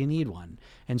 Okay. And so you need one.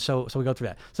 And so we go through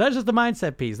that. So that's just the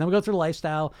mindset piece. Then we go through the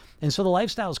lifestyle. And so the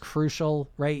lifestyle is crucial,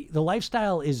 right? The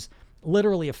lifestyle is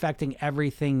literally affecting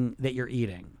everything that you're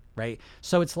eating, right?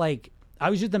 So it's like, I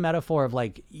always use the metaphor of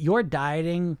like your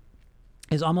dieting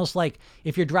is almost like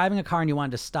if you're driving a car and you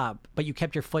wanted to stop, but you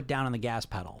kept your foot down on the gas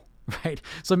pedal, right?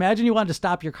 So imagine you wanted to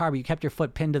stop your car, but you kept your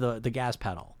foot pinned to the gas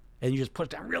pedal and you just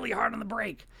pushed down really hard on the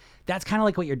brake. That's kind of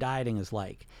like what your dieting is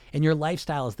like. And your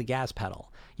lifestyle is the gas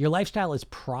pedal. Your lifestyle is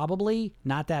probably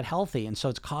not that healthy. And so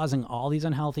it's causing all these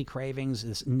unhealthy cravings,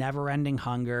 this never-ending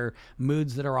hunger,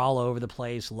 moods that are all over the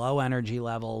place, low energy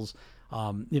levels,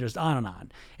 just on and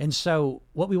on. And so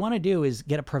what we want to do is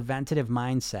get a preventative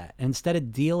mindset. And instead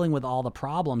of dealing with all the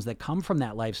problems that come from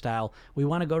that lifestyle, we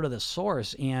want to go to the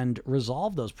source and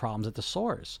resolve those problems at the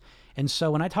source. And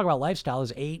so when I talk about lifestyle,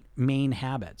 there's 8 main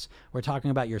habits. We're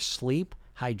talking about your sleep,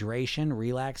 hydration,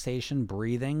 relaxation,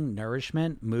 breathing,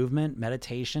 nourishment, movement,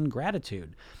 meditation,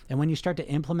 gratitude. And when you start to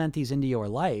implement these into your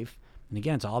life, and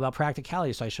again, it's all about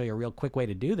practicality, so I show you a real quick way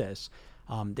to do this,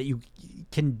 that you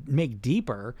can make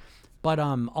deeper, but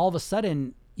all of a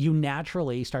sudden, you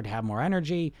naturally start to have more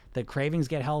energy, the cravings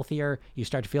get healthier, you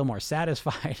start to feel more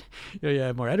satisfied, you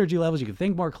have more energy levels, you can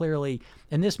think more clearly,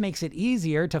 and this makes it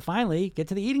easier to finally get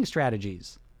to the eating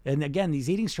strategies. And again, these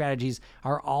eating strategies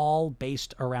are all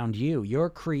based around you. You're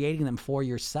creating them for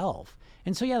yourself.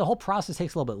 And so, yeah, the whole process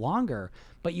takes a little bit longer,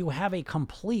 but you have a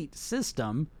complete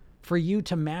system for you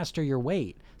to master your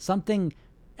weight. Something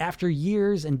after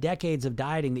years and decades of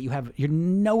dieting that you're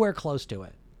nowhere close to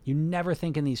it. You never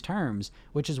think in these terms,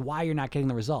 which is why you're not getting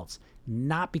the results,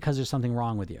 not because there's something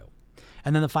wrong with you.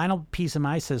 And then the final piece of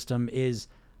my system is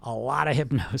a lot of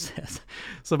hypnosis.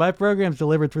 So my program's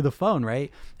delivered through the phone,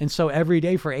 right? And so every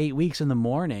day for 8 weeks in the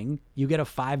morning, you get a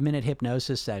 5-minute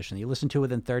hypnosis session. You listen to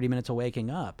within 30 minutes of waking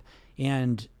up.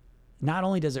 And not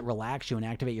only does it relax you and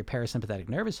activate your parasympathetic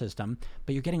nervous system,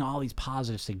 but you're getting all these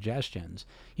positive suggestions.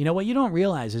 You know, what you don't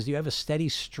realize is you have a steady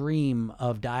stream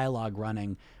of dialogue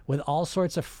running with all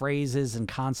sorts of phrases and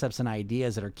concepts and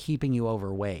ideas that are keeping you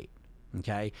overweight.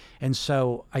 Okay. And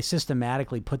so I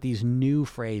systematically put these new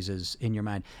phrases in your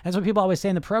mind. That's what people always say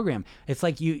in the program. It's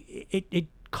like it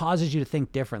causes you to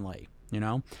think differently, you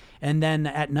know? And then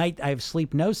at night I have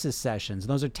sleepnosis sessions.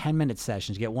 Those are 10-minute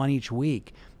sessions. You get one each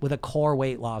week with a core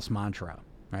weight loss mantra.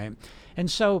 Right.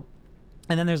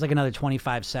 And then there's like another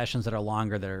 25 sessions that are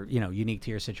longer that are, unique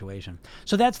to your situation.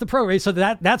 So that's the program. So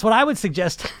that's what I would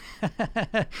suggest.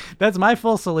 That's my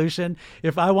full solution.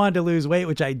 If I wanted to lose weight,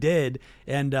 which I did.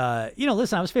 And,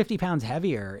 listen, I was 50 pounds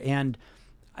heavier and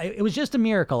it was just a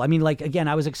miracle. I mean, like, again,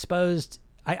 I was exposed.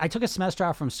 I took a semester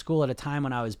off from school at a time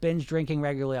when I was binge drinking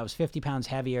regularly. I was 50 pounds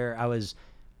heavier. I was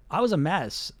a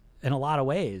mess in a lot of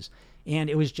ways. And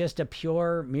it was just a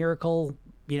pure miracle,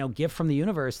 gift from the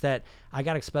universe that I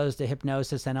got exposed to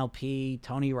hypnosis, NLP,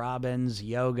 Tony Robbins,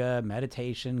 yoga,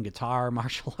 meditation, guitar,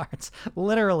 martial arts,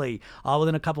 literally all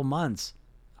within a couple months.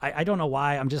 I don't know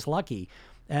why. I'm just lucky.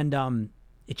 And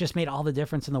it just made all the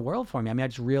difference in the world for me. I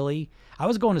mean, I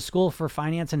was going to school for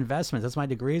finance and investments. That's my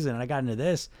degrees in. And I got into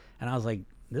this and I was like,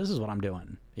 this is what I'm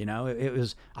doing.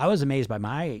 I was amazed by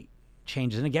my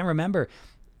changes. And again, remember,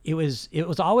 it was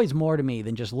always more to me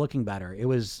than just looking better. It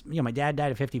was, my dad died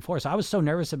at 54. So I was so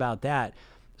nervous about that.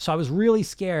 So I was really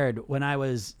scared when I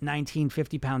was 19,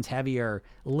 50 pounds heavier,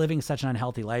 living such an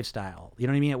unhealthy lifestyle. You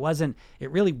know what I mean?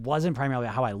 It really wasn't primarily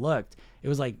how I looked. It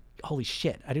was like, holy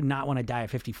shit, I did not want to die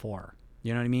at 54.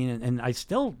 You know what I mean? And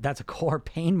that's a core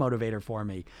pain motivator for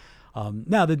me.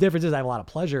 Now the difference is I have a lot of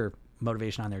pleasure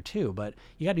motivation on there too, but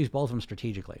you got to use both of them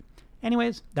strategically.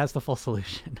 Anyways, that's the full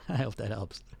solution. I hope that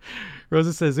helps.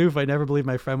 Rosa says, oof, I never believe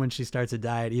my friend when she starts a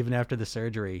diet, even after the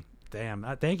surgery. Damn.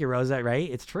 Thank you, Rosa. Right?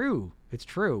 It's true. It's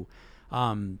true.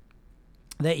 Why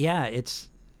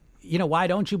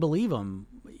don't you believe them?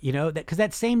 Because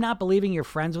that same not believing your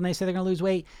friends when they say they're going to lose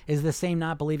weight is the same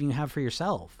not believing you have for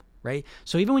yourself. Right?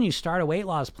 So even when you start a weight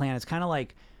loss plan, it's kind of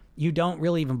like you don't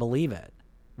really even believe it.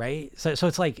 Right? So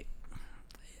it's like,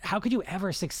 how could you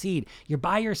ever succeed? You're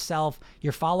by yourself,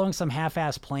 you're following some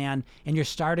half-assed plan, and you're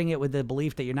starting it with the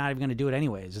belief that you're not even going to do it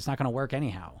anyways. It's not going to work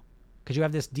anyhow. Because you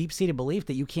have this deep-seated belief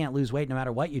that you can't lose weight no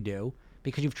matter what you do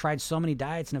because you've tried so many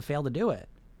diets and have failed to do it.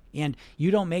 And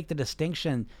you don't make the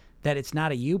distinction that it's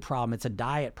not a you problem, it's a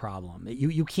diet problem.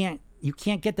 You can't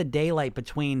get the daylight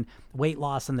between weight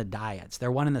loss and the diets.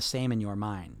 They're one and the same in your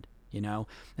mind, And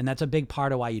that's a big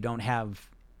part of why you don't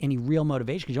have any real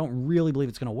motivation because you don't really believe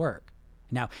it's going to work.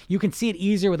 Now, you can see it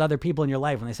easier with other people in your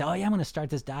life when they say, oh, yeah, I'm going to start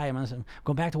this diet. I'm going to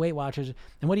go back to Weight Watchers.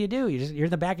 And what do? You're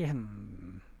in the back of your head,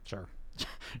 sure.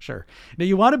 Sure. Now,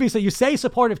 you want to be, so you say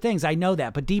supportive things. I know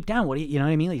that. But deep down, you know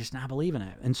what I mean? Like, you're just not believing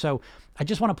it. And so I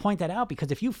just want to point that out,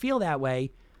 because if you feel that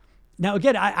way, now,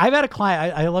 again, I've had a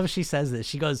client, I love she says this.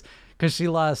 She goes, because she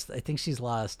lost, I think she's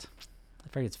lost, I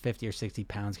forget it's 50 or 60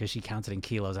 pounds, because she counts it in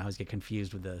kilos. I always get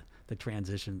confused with the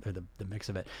transition or the mix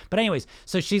of it. But anyways,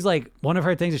 so she's like, one of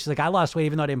her things is she's like, I lost weight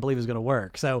even though I didn't believe it was going to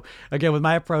work. So again, with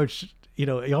my approach,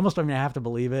 you almost don't even have to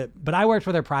believe it. But I worked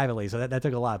with her privately, so that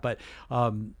took a lot. But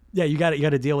yeah, you got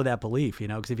to deal with that belief,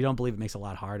 because if you don't believe it, makes it a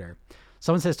lot harder.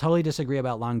 Someone says, totally disagree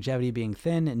about longevity being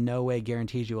thin. In no way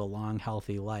guarantees you a long,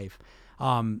 healthy life.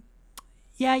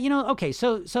 Yeah, okay,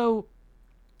 so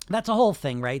that's a whole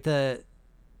thing, right? The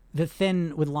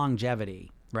thin with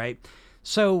longevity, right?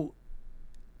 So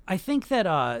I think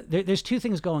that there's two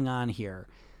things going on here.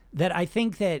 That I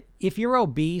think that if you're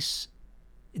obese,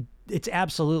 it's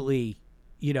absolutely,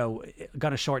 going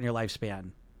to shorten your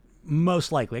lifespan.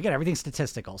 Most likely. Again, everything's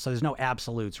statistical, so there's no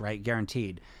absolutes, right?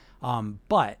 Guaranteed.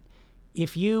 But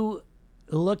if you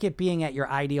look at being at your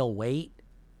ideal weight,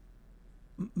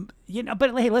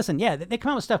 but hey, listen, yeah, they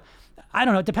come out with stuff. I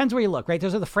don't know. It depends where you look, right?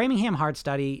 There's the Framingham Heart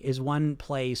Study is one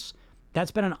place that's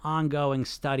been an ongoing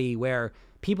study where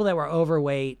people that were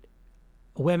overweight,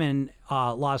 women,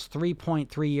 lost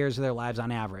 3.3 years of their lives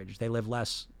on average. They live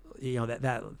less,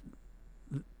 that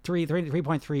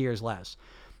 3.3 years less.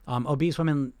 Obese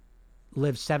women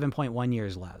live 7.1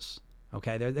 years less.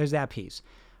 Okay, there's that piece.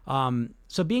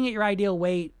 So being at your ideal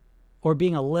weight or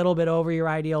being a little bit over your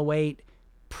ideal weight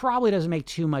probably doesn't make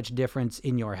too much difference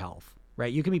in your health,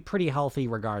 right? You can be pretty healthy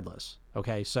regardless.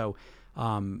 Okay, so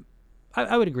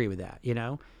I would agree with that,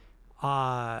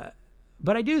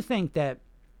 but I do think that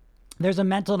there's a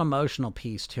mental and emotional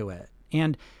piece to it.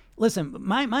 And listen,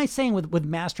 my saying with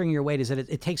mastering your weight is that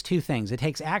it takes two things. It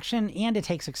takes action and it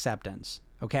takes acceptance,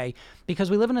 okay?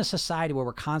 Because we live in a society where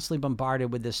we're constantly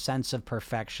bombarded with this sense of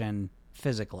perfection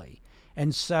physically.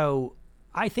 And so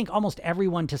I think almost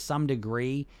everyone to some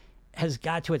degree has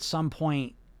got to at some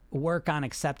point work on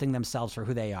accepting themselves for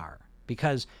who they are.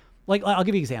 Because like, I'll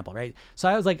give you an example, right? So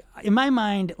I was like, in my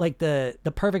mind, like the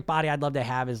perfect body I'd love to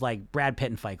have is like Brad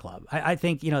Pitt in Fight Club. I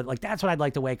think, like that's what I'd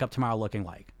like to wake up tomorrow looking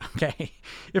like. Okay.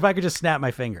 If I could just snap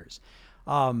my fingers.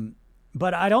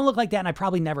 But I don't look like that, and I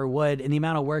probably never would. And the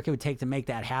amount of work it would take to make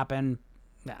that happen,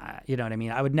 you know what I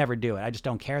mean? I would never do it. I just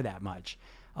don't care that much.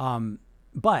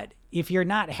 But if you're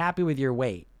not happy with your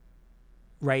weight,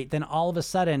 right, then all of a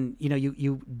sudden,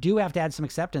 you do have to add some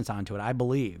acceptance onto it, I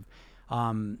believe.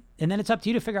 And then it's up to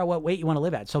you to figure out what weight you want to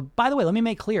live at. So by the way, let me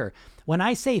make clear, when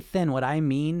I say thin, what I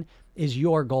mean is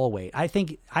your goal weight. I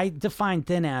think I define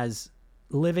thin as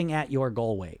living at your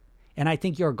goal weight. And I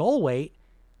think your goal weight,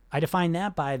 I define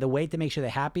that by the weight that makes you the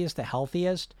happiest, the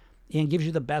healthiest, and gives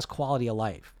you the best quality of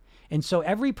life. And so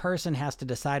every person has to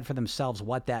decide for themselves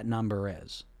what that number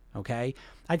is. Okay.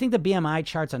 I think the BMI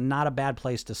charts are not a bad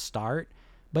place to start,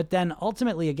 but then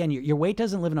ultimately, again, your weight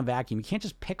doesn't live in a vacuum. You can't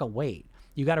just pick a weight.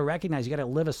 You got to recognize you got to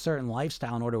live a certain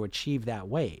lifestyle in order to achieve that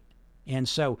weight. And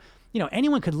so,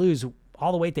 anyone could lose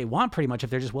all the weight they want pretty much if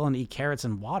they're just willing to eat carrots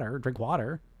and drink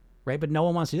water, right? But no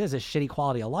one wants to do this. It's a shitty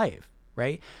quality of life,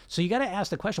 right? So you got to ask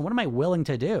the question, what am I willing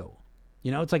to do?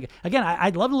 It's like, again,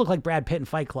 I'd love to look like Brad Pitt in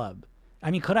Fight Club.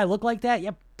 I mean, could I look like that?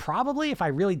 Yeah, probably if I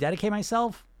really dedicate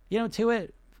myself, to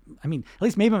it. I mean, at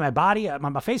least maybe my body,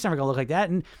 my face never going to look like that.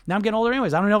 And now I'm getting older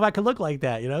anyways. I don't know if I could look like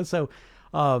that, So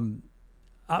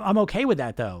I'm okay with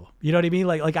that though. You know what I mean?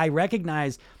 Like I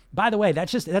recognize, by the way,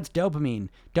 that's dopamine.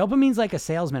 Dopamine's like a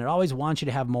salesman. It always wants you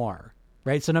to have more,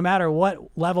 right? So no matter what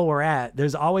level we're at,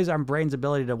 there's always our brain's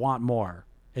ability to want more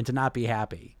and to not be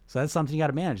happy. So that's something you got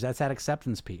to manage. That's that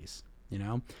acceptance piece,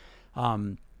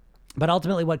 But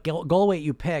ultimately what goal weight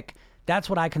you pick, that's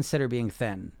what I consider being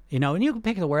thin, and you can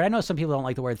pick the word. I know some people don't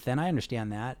like the word thin. I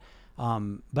understand that.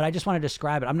 But I just want to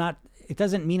describe it. It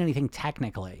doesn't mean anything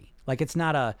technically. Like it's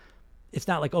not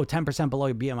like, 10% below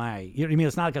your BMI. You know what I mean?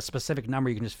 It's not like a specific number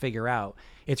you can just figure out.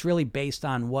 It's really based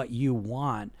on what you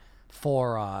want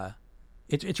for,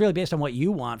 it's really based on what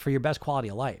you want for your best quality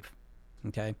of life.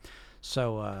 Okay.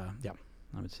 So, yeah,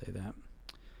 I would say that,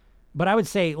 but I would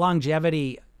say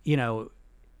longevity,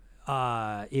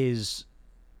 is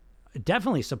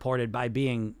definitely supported by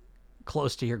being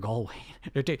close to your goal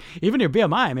weight. Even your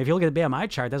BMI. I mean, if you look at the BMI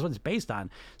chart, that's what it's based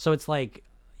on. So it's like,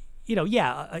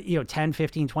 10,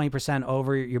 15, 20%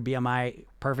 over your BMI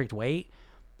perfect weight.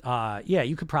 Yeah,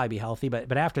 you could probably be healthy,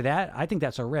 but after that, I think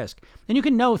that's a risk. And you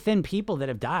can know thin people that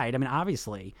have died. I mean,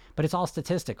 obviously, but it's all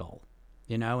statistical,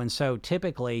 and so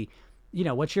typically,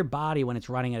 what's your body when it's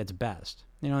running at its best?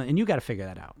 and you got to figure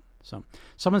that out. So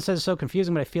someone says, so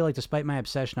confusing, but I feel like despite my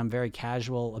obsession, I'm very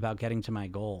casual about getting to my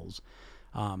goals.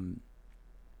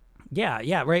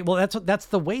 Yeah, right. Well, that's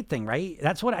the weight thing, right?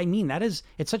 That's what I mean. It's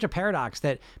such a paradox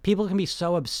that people can be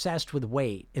so obsessed with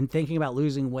weight and thinking about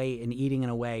losing weight and eating in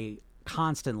a way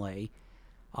constantly,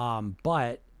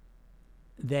 but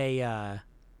they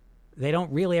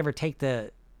don't really ever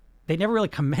they never really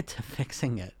commit to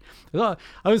fixing it. Well,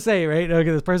 I would say, right,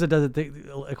 okay, this person doesn't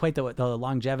equate the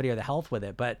longevity or the health with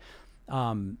it, but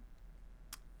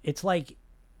it's like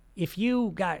if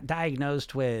you got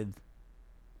diagnosed with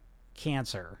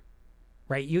cancer,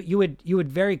 right, you would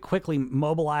very quickly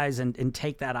mobilize and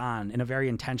take that on in a very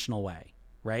intentional way,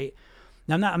 right?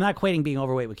 Now, I'm not equating being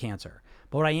overweight with cancer,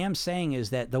 but what I am saying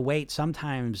is that the weight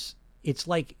sometimes it's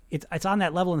like it's on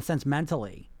that level in the sense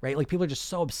mentally, right? Like people are just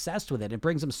so obsessed with it. It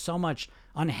brings them so much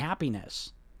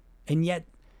unhappiness. And yet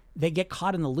they get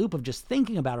caught in the loop of just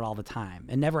thinking about it all the time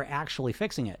and never actually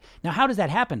fixing it. Now, how does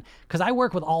that happen? Because I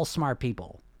work with all smart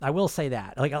people. I will say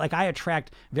that. Like I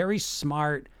attract very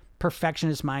smart,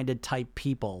 perfectionist-minded type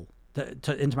people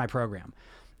into my program.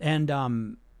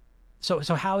 And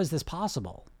so how is this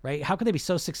possible, right? How could they be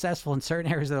so successful in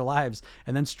certain areas of their lives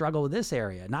and then struggle with this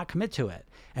area, not commit to it?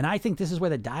 And I think this is where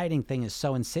the dieting thing is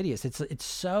so insidious. It's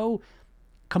so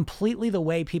completely the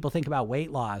way people think about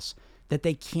weight loss that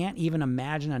they can't even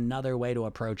imagine another way to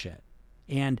approach it.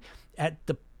 And at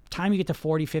the time you get to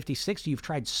 40, 50, 60, you've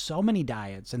tried so many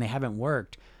diets and they haven't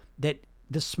worked that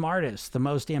the smartest, the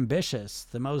most ambitious,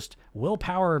 the most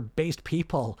willpower-based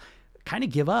people kind of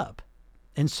give up.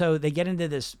 And so they get into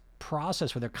this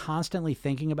process where they're constantly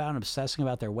thinking about and obsessing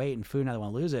about their weight and food and how they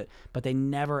want to lose it, but they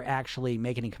never actually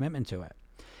make any commitment to it.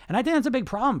 And I think that's a big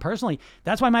problem personally.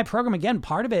 That's why my program, again,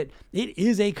 part of it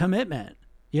is a commitment.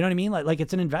 You know what I mean? Like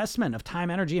it's an investment of time,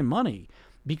 energy, and money,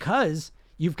 because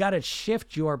you've got to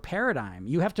shift your paradigm.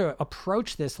 You have to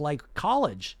approach this like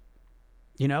college.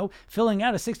 Filling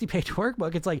out a 60-page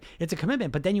workbook, it's a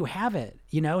commitment, but then you have it,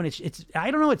 and it's I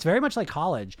don't know, it's very much like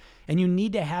college, and you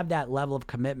need to have that level of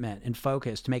commitment and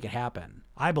focus to make it happen,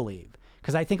 I believe.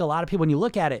 Because I think a lot of people, when you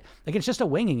look at it, like it's just a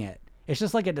winging it. It's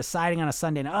just like a deciding on a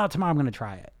Sunday, tomorrow I'm going to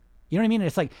try it. You know what I mean?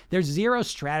 It's like there's zero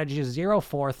strategy, zero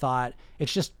forethought.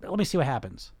 It's just, let me see what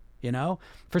happens,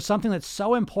 for something that's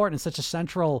so important, such a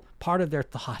central part of their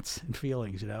thoughts and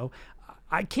feelings,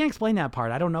 I can't explain that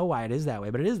part. I don't know why it is that way,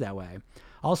 but it is that way.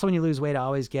 Also, when you lose weight, I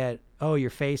always get, your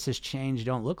face has changed. You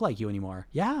don't look like you anymore.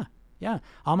 Yeah.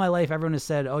 All my life, everyone has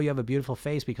said, you have a beautiful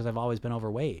face because I've always been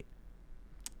overweight.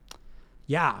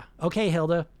 Yeah. Okay,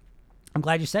 Hilda. I'm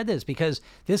glad you said this because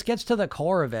this gets to the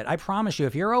core of it. I promise you,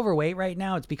 if you're overweight right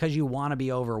now, it's because you want to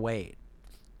be overweight.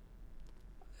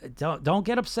 Don't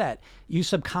get upset. You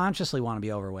subconsciously want to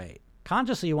be overweight.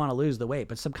 Consciously, you want to lose the weight,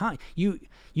 but you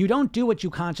don't do what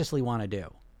you consciously want to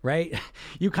do, right?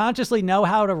 You consciously know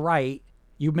how to write.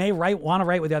 You may want to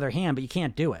write with the other hand, but you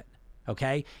can't do it,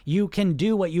 okay? You can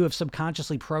do what you have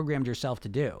subconsciously programmed yourself to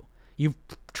do. You've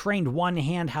trained one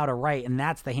hand how to write, and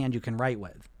that's the hand you can write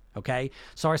with, okay?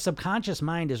 So our subconscious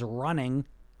mind is running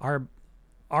our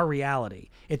reality.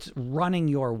 It's running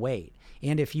your weight.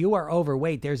 And if you are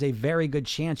overweight, there's a very good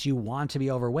chance you want to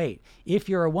be overweight. If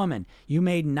you're a woman, you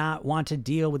may not want to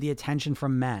deal with the attention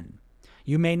from men.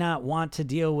 You may not want to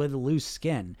deal with loose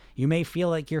skin. You may feel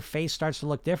like your face starts to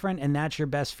look different and that's your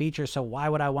best feature, so why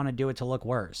would I want to do it to look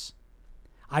worse?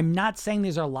 I'm not saying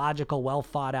these are logical, well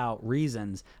thought out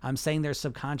reasons. I'm saying there's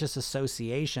subconscious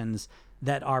associations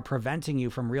that are preventing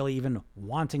you from really even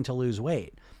wanting to lose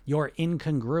weight. You're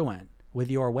incongruent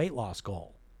with your weight loss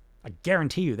goal. I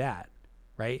guarantee you that,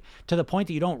 right? To the point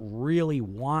that you don't really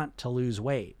want to lose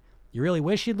weight. You really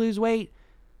wish you'd lose weight,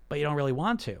 but you don't really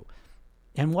want to.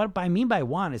 And what I mean by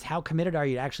want is how committed are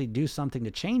you to actually do something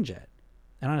to change it?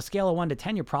 And on a scale of 1 to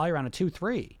 10, you're probably around a 2,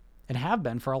 3 and have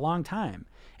been for a long time.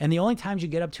 And the only times you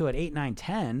get up to an 8, 9,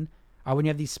 10 are when you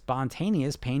have these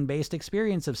spontaneous pain-based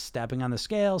experience of stepping on the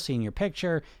scale, seeing your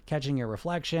picture, catching your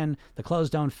reflection, the clothes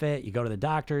don't fit, you go to the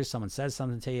doctor, someone says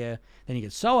something to you, then you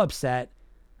get so upset,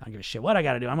 I don't give a shit what I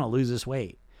got to do, I'm going to lose this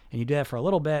weight. And you do that for a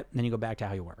little bit, and then you go back to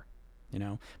how you were,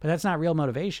 But that's not real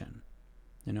motivation,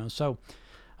 So,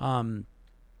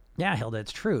 yeah, Hilda,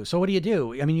 it's true. So what do you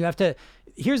do? I mean, you have to,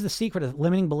 here's the secret of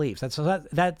limiting beliefs. That's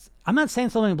I'm not saying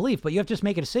it's a limiting belief, but you have to just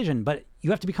make a decision, but you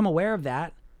have to become aware of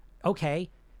that. Okay.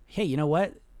 Hey, you know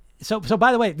what? So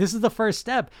by the way, this is the first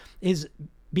step, is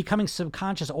becoming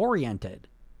subconscious oriented,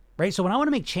 right? So when I want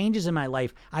to make changes in my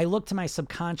life, I look to my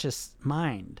subconscious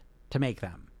mind to make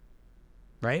them,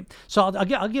 right? So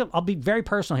I'll be very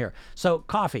personal here. So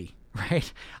coffee,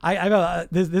 right? I have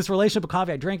this relationship with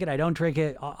coffee. I drink it. I don't drink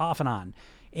it, off and on.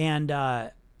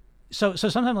 And So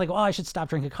sometimes I'm like, well, I should stop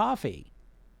drinking coffee.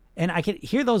 And I can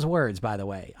hear those words, by the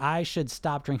way. I should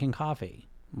stop drinking coffee.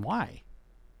 Why?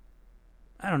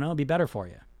 I don't know. It'd be better for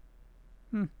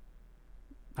you.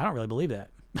 I don't really believe that.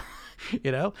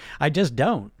 I just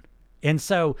don't. And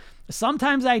so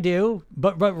sometimes I do,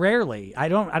 but rarely. I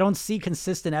don't see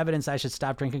consistent evidence I should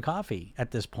stop drinking coffee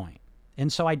at this point.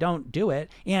 And so I don't do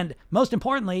it. And most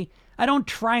importantly, I don't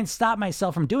try and stop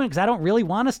myself from doing it because I don't really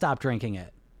want to stop drinking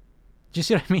it. Do you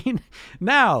see what I mean?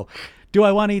 Now, do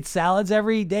I want to eat salads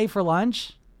every day for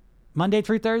lunch? Monday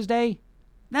through Thursday?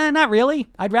 Nah, not really.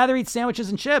 I'd rather eat sandwiches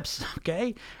and chips,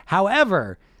 okay?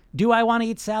 However, do I want to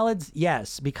eat salads?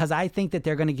 Yes, because I think that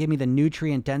they're going to give me the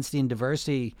nutrient density and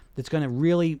diversity that's going to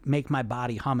really make my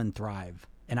body hum and thrive.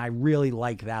 And I really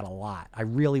like that a lot. I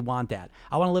really want that.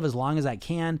 I want to live as long as I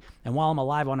can. And while I'm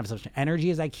alive, I want to have as much energy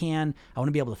as I can. I want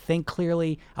to be able to think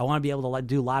clearly. I want to be able to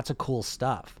do lots of cool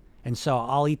stuff. And so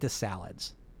I'll eat the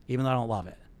salads, even though I don't love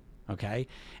it. Okay?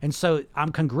 And so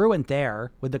I'm congruent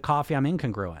there. With the coffee, I'm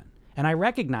incongruent. And I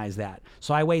recognize that.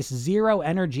 So I waste zero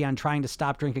energy on trying to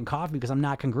stop drinking coffee because I'm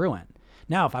not congruent.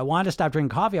 Now, if I wanted to stop drinking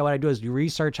coffee, what I do is do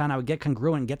research on, I would get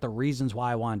congruent and get the reasons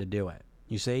why I wanted to do it.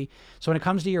 You see? So when it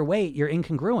comes to your weight, you're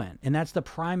incongruent. And that's the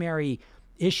primary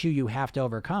issue you have to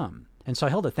overcome. And so,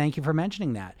 Hilda, thank you for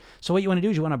mentioning that. So what you want to do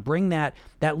is you want to bring that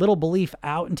little belief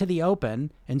out into the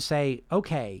open and say,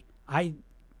 okay, I'm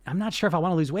not sure if I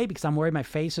want to lose weight because I'm worried my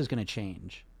face is going to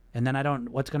change. And then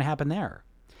what's going to happen there?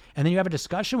 And then you have a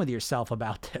discussion with yourself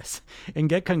about this and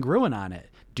get congruent on it.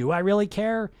 Do I really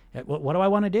care? What do I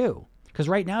want to do? Because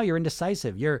right now you're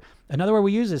indecisive. Another word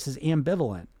we use this is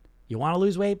ambivalent. You want to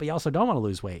lose weight, but you also don't want to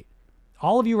lose weight.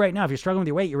 All of you right now, if you're struggling with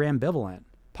your weight, you're ambivalent.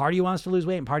 Part of you wants to lose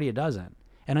weight and part of you doesn't.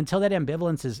 And until that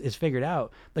ambivalence is figured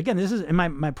out, again, this is in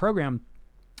my program,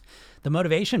 the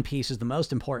motivation piece is the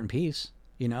most important piece.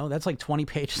 That's like 20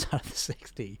 pages out of the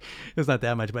 60. It's not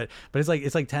that much, but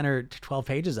it's like 10 or 12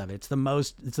 pages of it. It's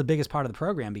the biggest part of the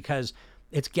program because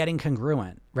it's getting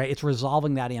congruent, right? It's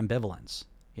resolving that ambivalence,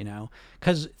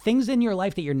 because things in your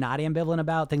life that you're not ambivalent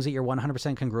about, things that you're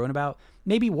 100% congruent about,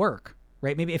 maybe work,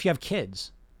 right? Maybe if you have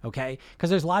kids, okay? Because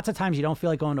there's lots of times you don't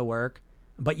feel like going to work,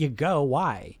 but you go.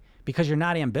 Why? Because you're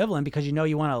not ambivalent, because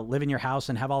you want to live in your house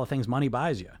and have all the things money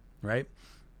buys you, right?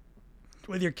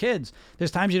 With your kids, there's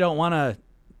times you don't want to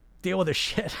deal with their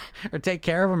shit or take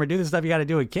care of them or do the stuff you got to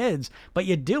do with kids, but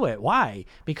you do it. Why?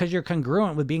 Because you're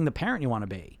congruent with being the parent you want to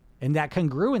be. And that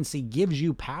congruency gives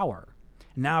you power.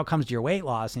 And now it comes to your weight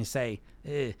loss and you say,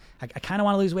 I kind of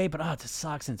want to lose weight, but it just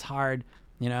sucks and it's hard,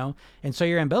 And so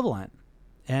you're ambivalent.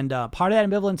 And part of that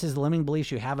ambivalence is the limiting beliefs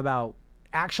you have about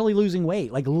actually losing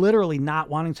weight, like literally not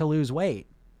wanting to lose weight.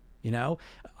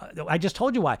 I just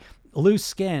told you why. Loose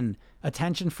skin,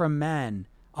 attention from men,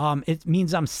 it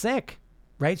means I'm sick.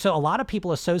 Right? So a lot of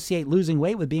people associate losing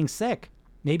weight with being sick.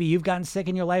 Maybe you've gotten sick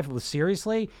in your life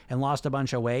seriously and lost a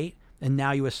bunch of weight, and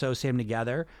now you associate them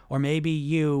together. Or maybe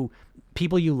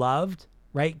people you loved,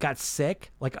 right, got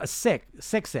sick, like a sick,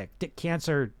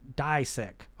 cancer, die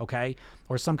sick, okay?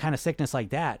 Or some kind of sickness like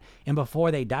that. And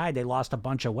before they died, they lost a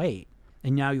bunch of weight.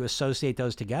 And now you associate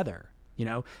those together,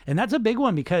 And that's a big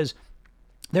one because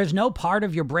there's no part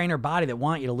of your brain or body that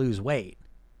want you to lose weight.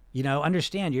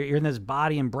 Understand, you're in this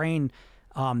body and brain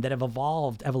that have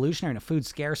evolved evolutionary in a food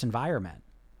scarce environment.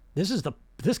 This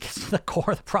gets to the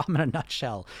core of the problem in a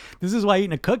nutshell. This is why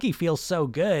eating a cookie feels so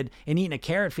good and eating a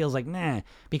carrot feels like nah,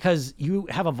 because you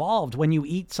have evolved. When you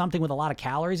eat something with a lot of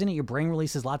calories in it, your brain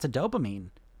releases lots of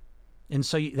dopamine. And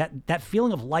so that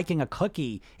feeling of liking a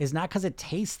cookie is not because it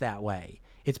tastes that way.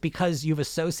 It's because you've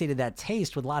associated that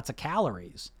taste with lots of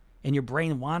calories. And your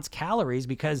brain wants calories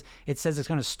because it says it's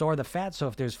going to store the fat. So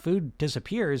if there's food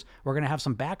disappears, we're going to have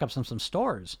some backups and some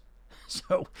stores.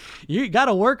 So you got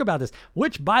to work about this,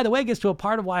 which, by the way, gets to a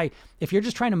part of why if you're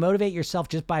just trying to motivate yourself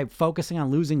just by focusing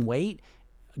on losing weight,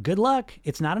 good luck.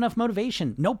 It's not enough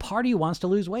motivation. No part of you wants to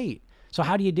lose weight. So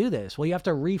how do you do this? Well, you have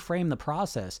to reframe the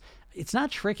process. It's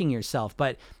not tricking yourself,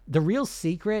 but the real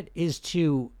secret is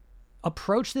to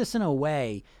approach this in a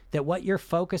way that what you're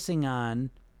focusing on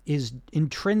is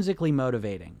intrinsically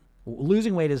motivating.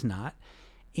 Losing weight is not.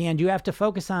 And you have to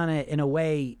focus on it in a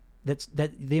way that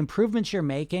the improvements you're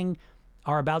making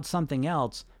are about something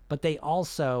else, but they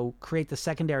also create the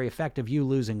secondary effect of you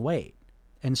losing weight.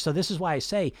 And so this is why I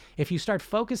say, if you start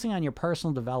focusing on your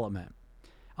personal development,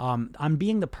 on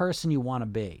being the person you want to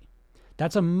be,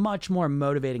 that's a much more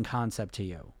motivating concept to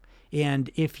you. And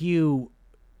if you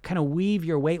kind of weave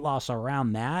your weight loss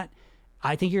around that,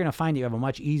 I think you're going to find you have a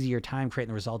much easier time creating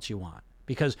the results you want.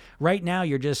 Because right now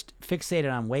you're just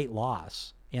fixated on weight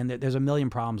loss, and there's a million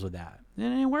problems with that. It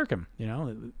ain't working,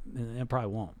 it probably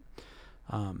won't.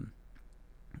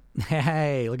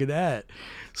 Hey, look at that.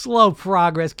 Slow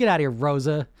progress. Get out of here,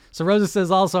 Rosa. So Rosa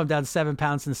says also I'm down 7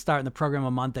 pounds since starting the program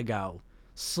a month ago.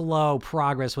 Slow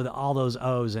progress with all those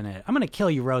O's in it. I'm going to kill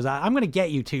you, Rosa. I'm going to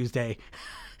get you Tuesday.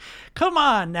 Come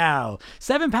on now.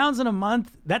 7 pounds in a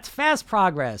month, that's fast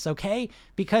progress, okay?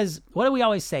 Because what do we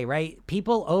always say, right?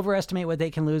 People overestimate what they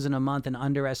can lose in a month and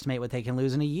underestimate what they can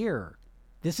lose in a year.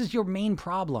 This is your main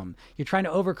problem. You're trying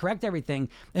to overcorrect everything.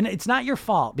 And it's not your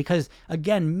fault because,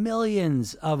 again,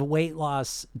 millions of weight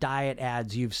loss diet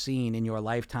ads you've seen in your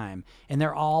lifetime, and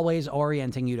they're always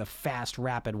orienting you to fast,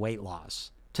 rapid weight loss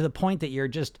to the point that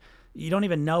you don't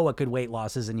even know what good weight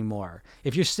loss is anymore.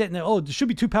 If you're sitting there, it should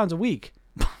be 2 pounds a week.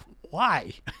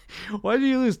 Why? Why do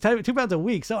you lose 2 pounds a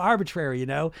week? So arbitrary, you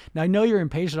know? Now, I know you're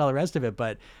impatient, all the rest of it,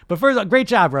 but first, great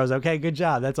job, Rose, okay? Good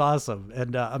job. That's awesome.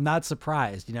 And I'm not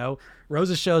surprised, you know?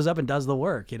 Rosa shows up and does the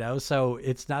work, you know? So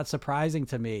it's not surprising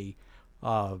to me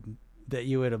that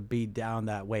you would be down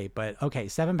that weight. But, okay,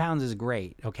 7 pounds is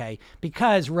great, okay?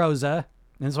 Because, Rosa,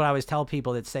 and this is what I always tell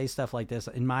people that say stuff like this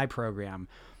in my program,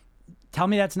 tell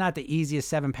me that's not the easiest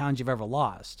 7 pounds you've ever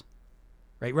lost,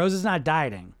 right? Rosa's not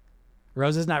dieting.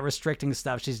 Rosa's not restricting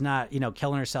stuff. She's not,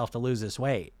 killing herself to lose this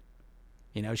weight.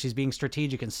 She's being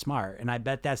strategic and smart. And I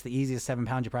bet that's the easiest 7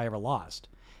 pounds you probably ever lost.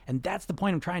 And that's the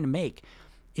point I'm trying to make.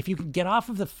 If you can get off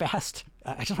of the fast,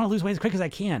 I just want to lose weight as quick as I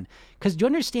can. Because do you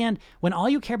understand when all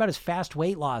you care about is fast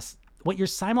weight loss, what you're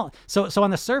so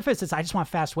on the surface, it's I just want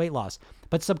fast weight loss.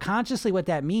 But subconsciously what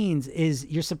that means is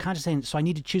your subconscious saying, so I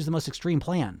need to choose the most extreme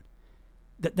plan.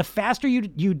 The faster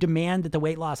you demand that the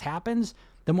weight loss happens,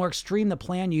 the more extreme the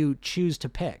plan you choose to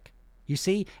pick. You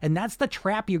see? And that's the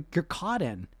trap you're caught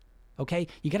in. Okay?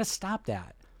 You got to stop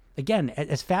that. Again,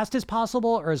 as fast as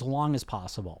possible or as long as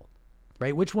possible.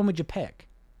 Right? Which one would you pick?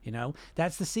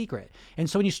 That's the secret. And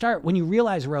so when you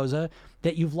realize, Rosa,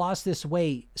 that you've lost this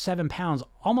weight, 7 pounds,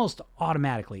 almost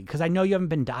automatically, because I know you haven't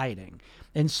been dieting.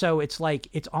 And so it's like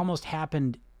it's almost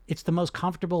happened. It's the most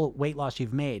comfortable weight loss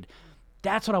you've made.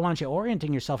 That's what I want you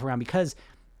orienting yourself around, because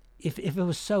if it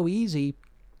was so easy,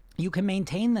 you can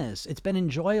maintain this. It's been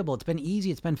enjoyable. It's been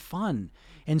easy. It's been fun.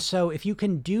 And so if you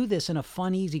can do this in a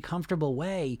fun, easy, comfortable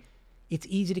way, it's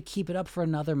easy to keep it up for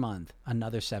another month,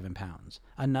 another 7 pounds,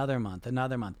 another month,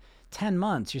 10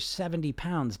 months, you're 70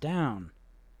 pounds down.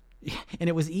 And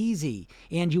it was easy.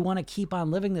 And you want to keep on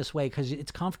living this way because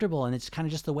it's comfortable and it's kind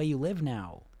of just the way you live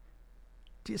now.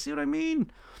 Do you see what I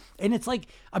mean? And it's like,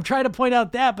 I'm trying to point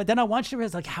out that, but then I want you to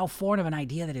realize like how foreign of an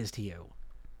idea that is to you.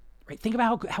 Right? Think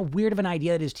about how weird of an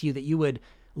idea it is to you that you would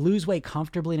lose weight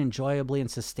comfortably and enjoyably and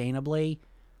sustainably,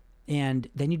 and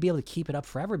then you'd be able to keep it up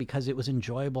forever because it was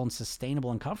enjoyable and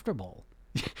sustainable and comfortable.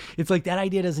 It's like that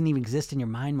idea doesn't even exist in your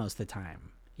mind most of the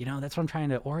time. That's what I'm trying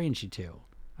to orient you to.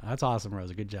 That's awesome,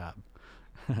 Rosa. Good job.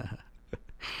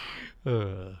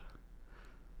 Let's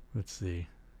see.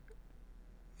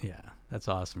 Yeah, that's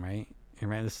awesome, right? You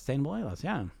ran the sustainable weight loss.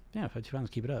 Yeah, 52 pounds,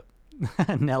 keep it up.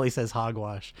 Nelly says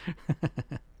hogwash.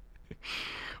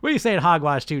 What are you saying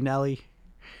hogwash to, Nelly?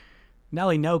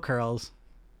 Nelly, no curls.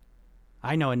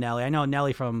 I know a Nelly. I know a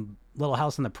Nelly from Little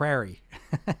House on the Prairie.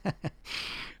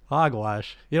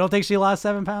 Hogwash. You don't think she lost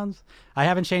 7 pounds? I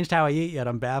haven't changed how I eat yet.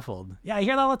 I'm baffled. Yeah, I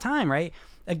hear that all the time, right?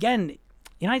 Again,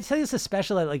 I tell you this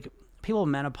especially like people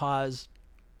with menopause,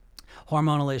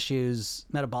 hormonal issues,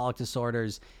 metabolic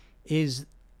disorders, is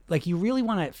like you really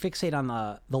want to fixate on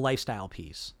the lifestyle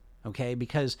piece, okay?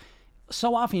 Because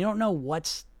so often you don't know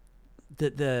what's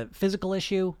the physical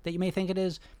issue that you may think it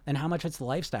is and how much it's the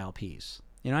lifestyle piece.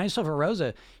 I saw for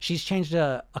Rosa, she's changed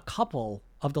a couple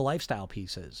of the lifestyle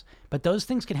pieces, but those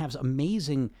things can have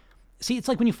amazing. See, it's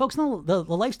like when you focus on the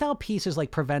lifestyle piece is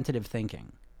like preventative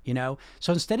thinking,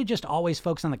 So instead of just always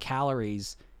focus on the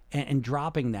calories and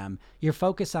dropping them, you're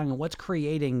focused on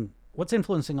what's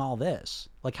influencing all this,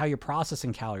 like how you're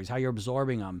processing calories, how you're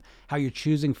absorbing them, how you're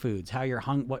choosing foods, how you're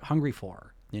hungry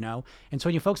for, And so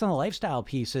when you focus on the lifestyle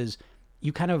pieces,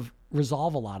 you kind of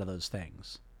resolve a lot of those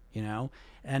things,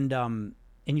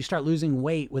 and you start losing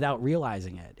weight without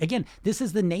realizing it. Again, this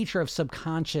is the nature of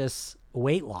subconscious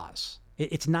weight loss.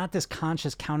 It's not this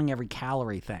conscious counting every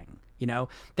calorie thing,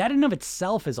 That in and of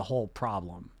itself is a whole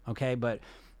problem, okay? But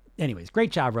anyways,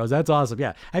 great job, Rose. That's awesome.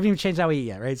 Yeah, I haven't even changed how we eat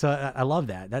yet, right? So I love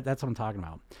that. That's what I'm talking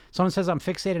about. Someone says I'm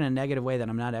fixated in a negative way, that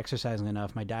I'm not exercising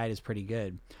enough. My diet is pretty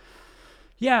good.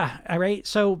 Yeah, all right.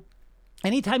 So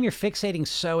anytime you're fixating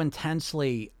so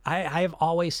intensely, I have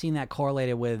always seen that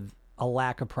correlated with a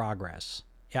lack of progress.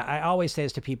 Yeah, I always say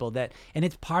this to people and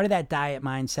it's part of that diet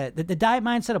mindset. The diet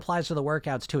mindset applies to the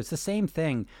workouts too. It's the same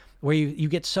thing where you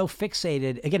get so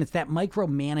fixated. Again, it's that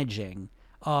micromanaging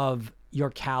of your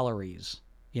calories,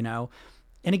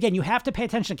 And again, you have to pay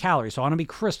attention to calories. So I want to be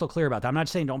crystal clear about that. I'm not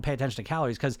saying don't pay attention to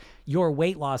calories, because your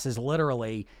weight loss is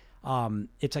literally,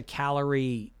 it's a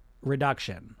calorie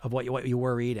reduction of what you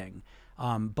were eating.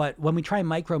 But when we try and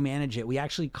micromanage it, we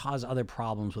actually cause other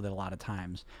problems with it a lot of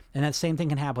times. And that same thing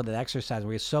can happen with exercise.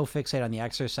 We're so fixated on the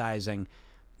exercising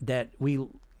that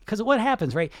because what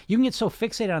happens, right? You can get so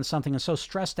fixated on something and so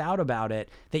stressed out about it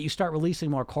that you start releasing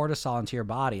more cortisol into your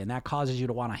body, and that causes you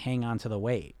to want to hang on to the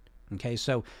weight. Okay,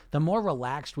 so the more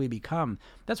relaxed we become,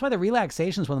 that's why the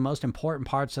relaxation is one of the most important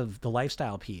parts of the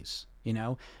lifestyle piece.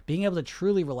 Being able to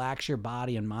truly relax your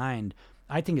body and mind,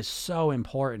 I think, is so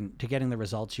important to getting the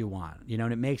results you want,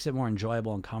 and it makes it more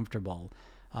enjoyable and comfortable.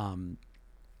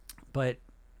 But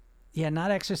yeah,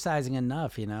 not exercising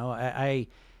enough,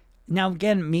 now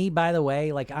again, me, by the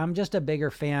way, like, I'm just a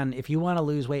bigger fan. If you want to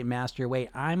lose weight and master your weight,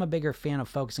 I'm a bigger fan of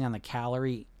focusing on the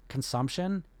calorie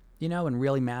consumption, and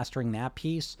really mastering that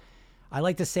piece. I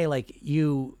like to say, like,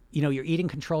 your eating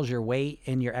controls your weight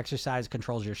and your exercise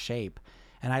controls your shape.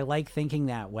 And I like thinking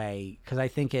that way because I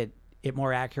think it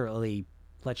more accurately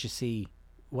lets you see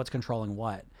what's controlling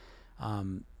what.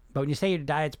 But when you say your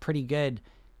diet's pretty good,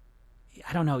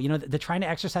 I don't know, the trying to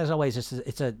exercise always,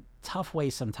 it's a tough way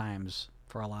sometimes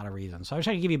for a lot of reasons. So I wish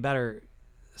I could give you better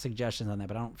suggestions on that,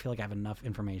 but I don't feel like I have enough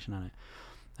information on it.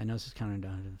 I know this is kind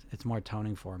of, it's more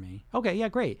toning for me. Okay, yeah,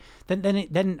 great.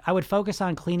 Then I would focus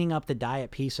on cleaning up the diet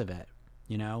piece of it.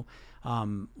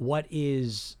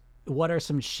 What are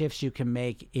some shifts you can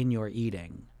make in your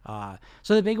eating?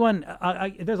 So the big one,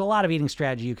 there's a lot of eating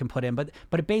strategy you can put in, but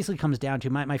it basically comes down to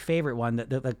my favorite one.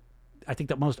 I think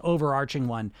the most overarching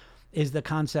one is the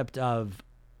concept of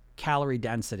calorie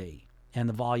density and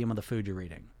the volume of the food you're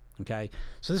eating. Okay,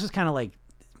 so this is kind of like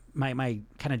my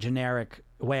kind of generic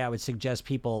way I would suggest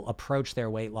people approach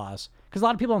their weight loss, because a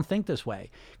lot of people don't think this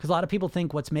way, because a lot of people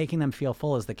think what's making them feel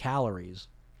full is the calories,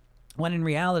 when in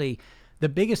reality the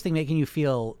biggest thing making you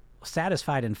feel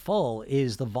satisfied and full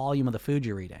is the volume of the food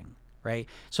you're eating, right?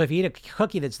 So if you eat a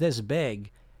cookie that's this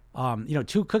big,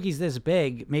 2 cookies this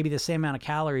big, maybe the same amount of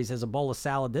calories as a bowl of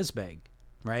salad this big,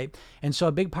 right? And so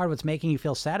a big part of what's making you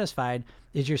feel satisfied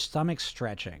is your stomach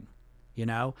stretching.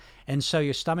 And so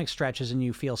your stomach stretches and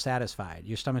you feel satisfied.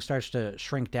 Your stomach starts to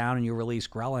shrink down and you release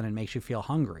ghrelin and makes you feel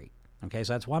hungry. Okay,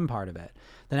 so that's one part of it.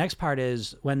 The next part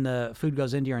is when the food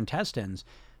goes into your intestines,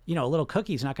 a little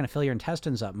cookie's not going to fill your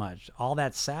intestines up much. All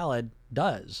that salad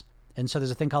does. And so there's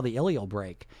a thing called the ileal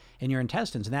brake in your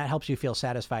intestines, and that helps you feel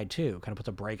satisfied too. Kind of puts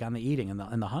a brake on the eating and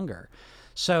the hunger.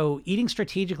 So eating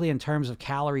strategically in terms of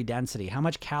calorie density, how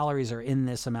much calories are in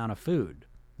this amount of food?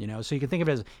 So you can think of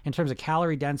it as in terms of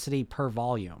calorie density per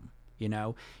volume,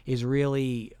 is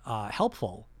really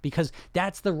helpful, because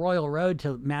that's the royal road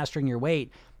to mastering your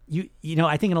weight.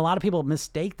 I think, and a lot of people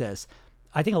mistake this.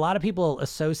 I think a lot of people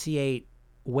associate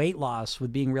weight loss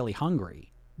with being really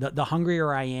hungry. The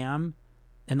hungrier I am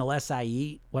and the less I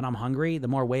eat when I'm hungry, the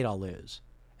more weight I'll lose.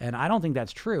 And I don't think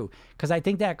that's true, because I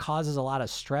think that causes a lot of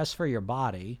stress for your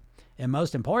body. And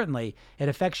most importantly, it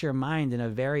affects your mind in a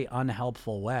very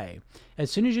unhelpful way.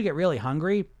 As soon as you get really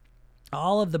hungry,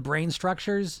 all of the brain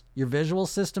structures, your visual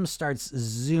system starts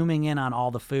zooming in on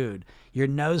all the food. Your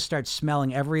nose starts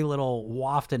smelling every little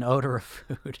waft and odor of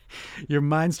food. Your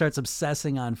mind starts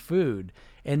obsessing on food.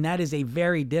 And that is a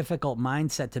very difficult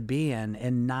mindset to be in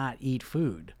and not eat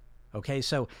food. Okay,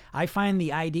 so I find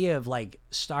the idea of like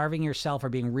starving yourself or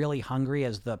being really hungry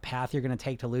as the path you're going to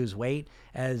take to lose weight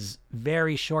as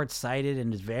very short-sighted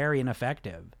and is very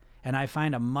ineffective. And I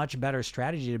find a much better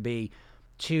strategy to be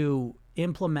to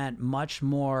implement much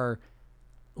more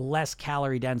less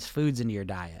calorie dense foods into your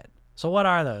diet. So what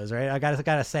are those, right? I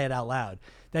gotta say it out loud.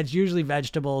 That's usually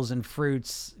vegetables and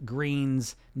fruits,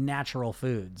 greens, natural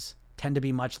foods tend to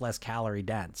be much less calorie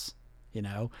dense,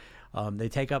 They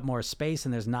take up more space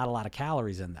and there's not a lot of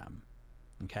calories in them.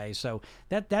 Okay, so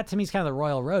that to me is kind of the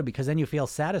royal road, because then you feel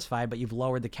satisfied, but you've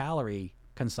lowered the calorie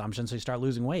consumption, so you start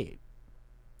losing weight.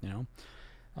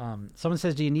 Someone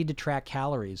says, do you need to track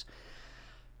calories?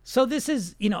 So this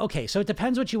is, okay, so it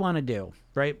depends what you want to do,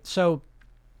 right? So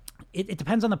it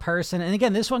depends on the person. And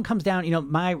again, this one comes down,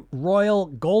 my royal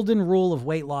golden rule of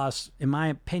weight loss, in my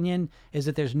opinion, is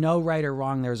that there's no right or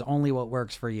wrong. There's only what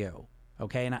works for you.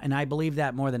 Okay. And I believe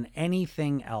that more than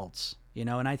anything else,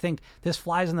 and I think this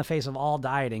flies in the face of all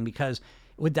dieting, because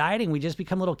with dieting, we just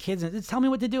become little kids and tell me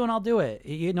what to do and I'll do it.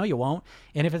 You won't.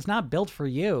 And if it's not built for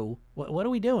you, what are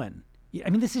we doing? I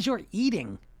mean, this is your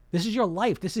eating. This is your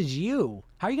life. This is you.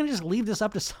 How are you going to just leave this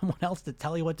up to someone else to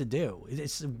tell you what to do?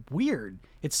 It's weird.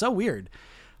 It's so weird.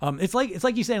 It's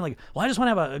like you saying, like, well, I just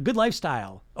want to have a good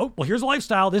lifestyle. Oh, well, here's a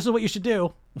lifestyle. This is what you should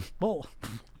do. Well,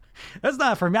 That's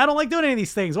not for me. I don't like doing any of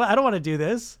these things. Well, I don't want to do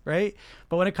this, right?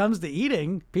 But when it comes to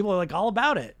eating, people are like all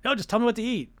about it. No, just tell me what to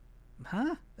eat.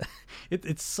 Huh?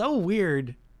 It's so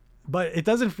weird, but it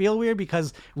doesn't feel weird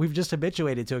because we've just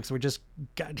habituated to it. Because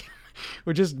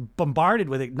we're just bombarded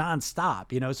with it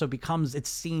nonstop, so it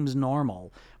seems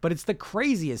normal, but it's the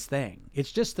craziest thing.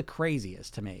 It's just the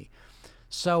craziest to me.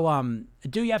 So,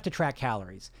 do you have to track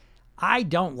calories? I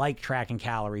don't like tracking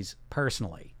calories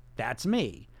personally. That's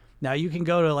me. Now you can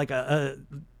go to like the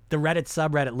Reddit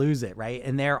subreddit Lose It, right?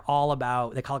 And they're all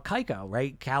about, they call it Kaiko,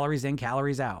 right? Calories in,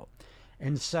 calories out.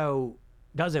 And so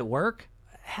does it work?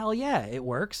 Hell yeah, it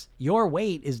works. Your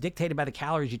weight is dictated by the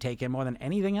calories you take in more than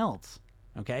anything else.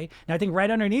 Okay. Now I think right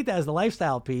underneath that is the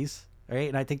lifestyle piece, right?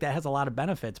 And I think that has a lot of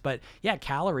benefits, but yeah,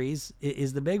 calories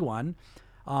is the big one.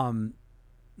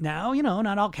 Now,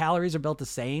 not all calories are built the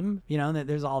same,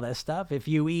 there's all this stuff. If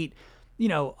you eat,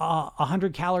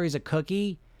 100 calories of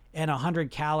cookie and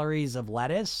 100 calories of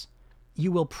lettuce,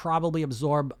 you will probably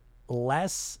absorb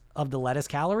less of the lettuce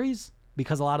calories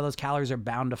because a lot of those calories are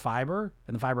bound to fiber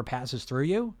and the fiber passes through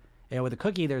you. And with a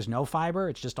cookie, there's no fiber.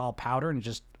 It's just all powder and it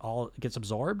just all gets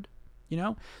absorbed,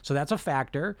 So that's a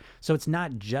factor. So it's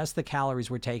not just the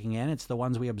calories we're taking in, it's the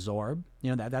ones we absorb.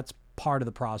 That's part of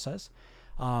the process.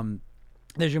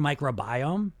 There's your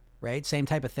microbiome, right? Same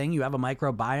type of thing. You have a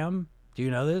microbiome. Do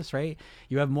you know this, right?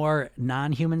 You have more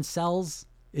non-human cells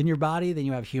in your body than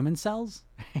you have human cells.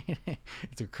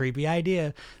 It's a creepy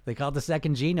idea. They call it the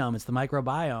second genome. It's the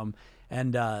microbiome.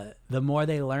 And the more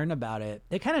they learn about it,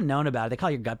 they kind of known about it. They call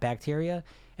it your gut bacteria.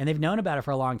 And they've known about it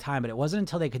for a long time, but it wasn't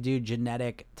until they could do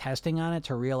genetic testing on it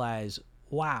to realize,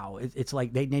 wow, it's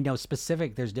like they know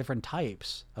specific, there's different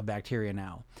types of bacteria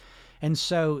now. And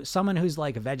so someone who's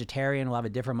like a vegetarian will have a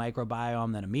different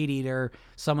microbiome than a meat eater.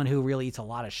 Someone who really eats a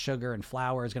lot of sugar and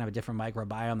flour is going to have a different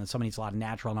microbiome than someone who eats a lot of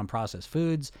natural and unprocessed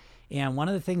foods. And one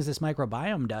of the things this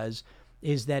microbiome does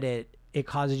is that it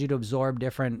causes you to absorb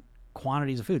different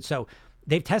quantities of food. So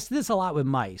they've tested this a lot with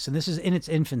mice, and this is in its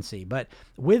infancy. But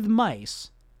with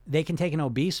mice, they can take an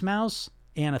obese mouse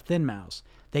and a thin mouse.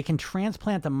 They can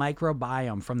transplant the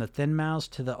microbiome from the thin mouse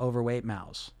to the overweight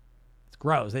mouse.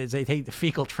 Gross. They take the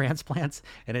fecal transplants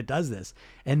and it does this.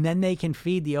 And then they can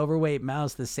feed the overweight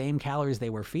mouse the same calories they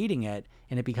were feeding it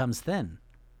and it becomes thin.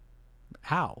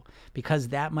 How? Because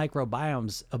that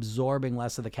microbiome's absorbing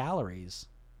less of the calories.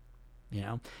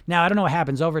 Now I don't know what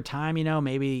happens over time,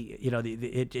 maybe,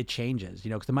 it changes,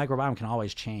 because the microbiome can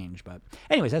always change. But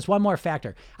anyways, that's one more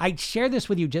factor. I share this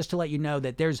with you just to let you know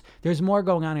that there's more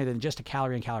going on here than just a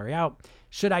calorie in, calorie out.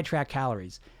 Should I track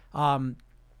calories?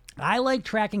 I like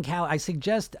tracking calories. I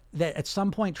suggest that at some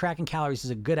point tracking calories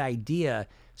is a good idea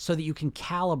so that you can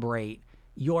calibrate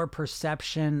your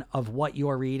perception of what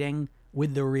you're eating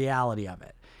with the reality of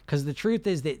it. Because the truth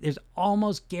is that there's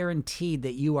almost guaranteed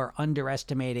that you are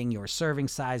underestimating your serving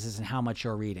sizes and how much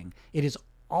you're eating. It is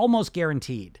almost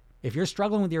guaranteed. If you're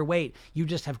struggling with your weight, you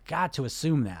just have got to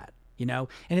assume that, and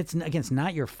it's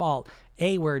not your fault.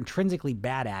 We're intrinsically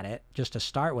bad at it just to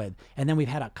start with. And then we've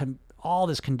had all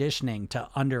this conditioning to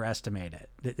underestimate it.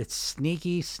 It's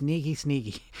sneaky, sneaky,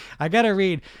 sneaky. I got to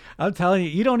read. I'm telling you,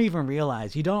 you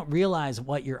don't realize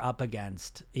what you're up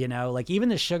against, like even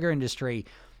the sugar industry,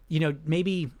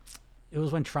 maybe it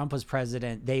was when Trump was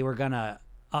president, they were going to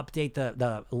update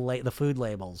the food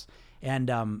labels.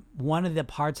 And one of the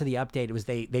parts of the update was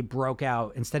they broke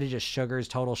out, instead of just sugars,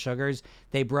 total sugars,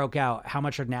 they broke out how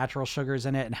much are natural sugars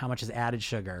in it and how much is added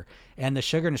sugar. And the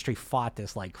sugar industry fought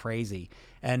this like crazy.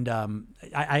 And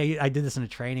I did this in a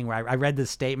training where I read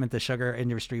this statement the sugar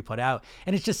industry put out,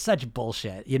 and it's just such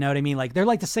bullshit. You know what I mean? Like they're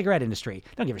like the cigarette industry.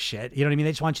 Don't give a shit. You know what I mean?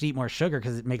 They just want you to eat more sugar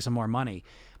because it makes them more money.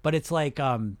 But it's like,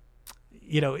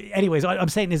 anyways, what I'm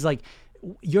saying is like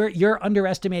your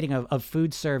underestimating of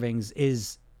food servings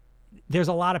is, there's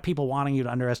a lot of people wanting you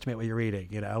to underestimate what you're eating,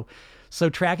 So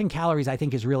tracking calories, I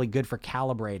think, is really good for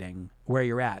calibrating where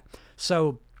you're at.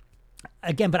 So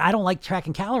again, but I don't like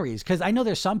tracking calories because I know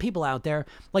there's some people out there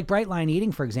like Bright Line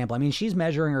Eating, for example. I mean, she's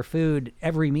measuring her food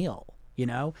every meal,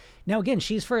 Now, again,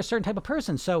 she's for a certain type of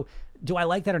person. So do I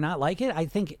like that or not like it? I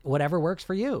think whatever works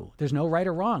for you. There's no right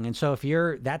or wrong. And so if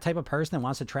you're that type of person that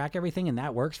wants to track everything and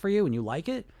that works for you and you like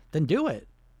it, then do it.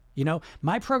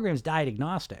 My program's diet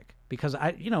agnostic because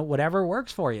whatever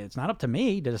works for you. It's not up to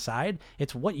me to decide.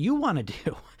 It's what you want to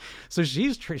do. So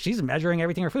she's measuring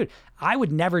everything in her food. I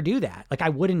would never do that. Like I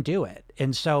wouldn't do it.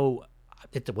 And so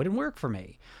it wouldn't work for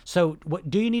me. So what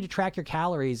do you need to track your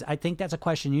calories? I think that's a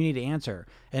question you need to answer.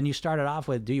 And you started off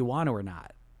with, do you want to or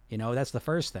not? That's the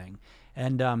first thing.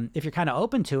 And if you're kind of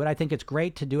open to it, I think it's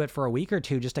great to do it for a week or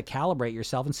two just to calibrate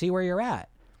yourself and see where you're at.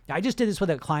 I just did this with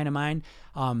a client of mine.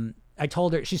 I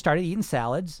told her, she started eating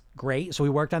salads. Great. So we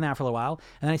worked on that for a little while.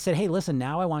 And then I said, hey, listen,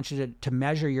 now I want you to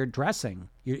measure your dressing,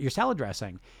 your salad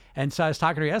dressing. And so I was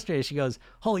talking to her yesterday. She goes,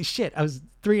 holy shit, I was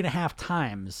 3.5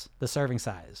 times the serving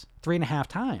size, 3.5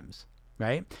 times.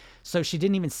 Right. So she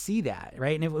didn't even see that.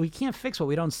 Right. And if we can't fix what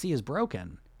we don't see is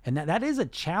broken. And that is a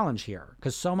challenge here,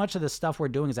 because so much of the stuff we're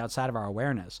doing is outside of our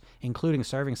awareness, including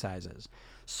serving sizes.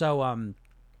 So,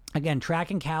 again,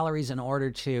 tracking calories in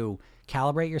order to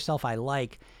calibrate yourself, I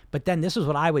like. But then this is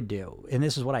what I would do, and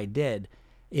this is what I did,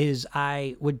 is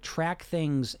I would track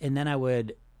things and then I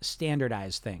would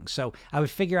standardize things. So I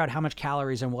would figure out how much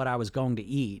calories and what I was going to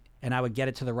eat, and I would get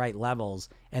it to the right levels,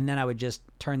 and then I would just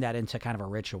turn that into kind of a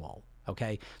ritual.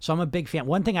 Okay. So I'm a big fan.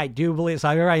 One thing I do believe, so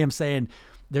here I am saying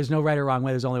there's no right or wrong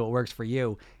way. There's only what works for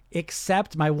you.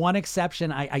 Except my one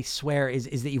exception, I swear,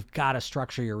 is that you've got to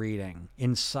structure your reading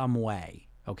in some way.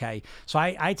 Okay. So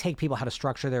I take people how to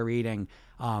structure their reading.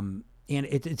 And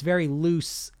it's very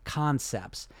loose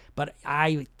concepts, but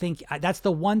I think that's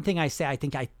the one thing I say. I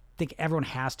think everyone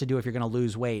has to do if you're going to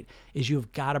lose weight is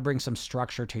you've got to bring some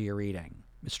structure to your reading,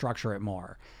 structure it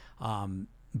more.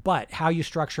 But how you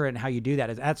structure it and how you do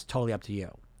that's totally up to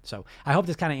you. So I hope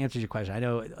this kind of answers your question. I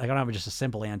know I don't have just a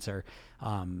simple answer,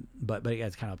 but yeah,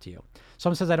 it's kind of up to you.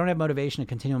 Someone says, I don't have motivation to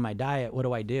continue my diet. What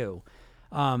do I do?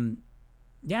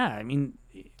 Yeah, I mean,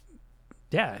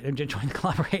 yeah, join the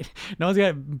collaborate. No one's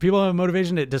got people have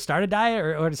motivation to start a diet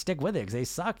or to stick with it because they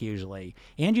suck usually.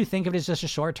 And you think of it as just a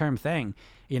short-term thing,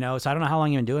 So I don't know how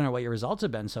long you've been doing it or what your results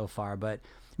have been so far, but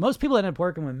most people that end up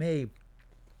working with me,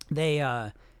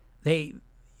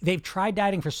 they've tried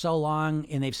dieting for so long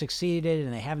and they've succeeded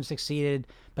and they haven't succeeded.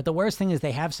 But the worst thing is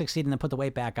they have succeeded and then put the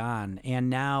weight back on. And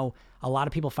now a lot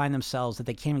of people find themselves that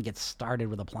they can't even get started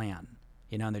with a plan,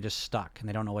 and they're just stuck and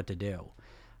they don't know what to do.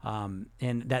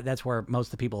 And that's where most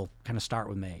of the people kind of start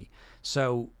with me.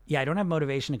 So yeah, I don't have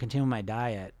motivation to continue my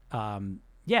diet.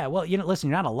 Yeah, well, listen,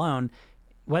 you're not alone.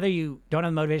 Whether you don't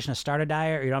have motivation to start a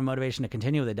diet or you don't have motivation to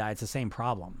continue with a diet, it's the same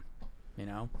problem,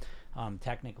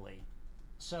 technically.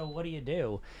 So what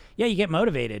do? Yeah, you get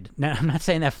motivated. Now, I'm not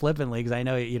saying that flippantly because I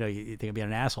know, you think I'm being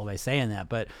an asshole by saying that,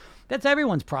 but that's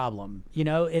everyone's problem,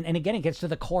 and again, it gets to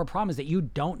the core problem is that you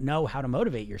don't know how to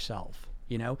motivate yourself.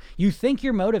 You think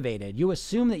you're motivated. You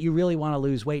assume that you really want to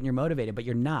lose weight and you're motivated, but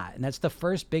you're not. And that's the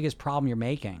first biggest problem you're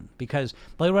making because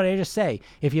like what I just say,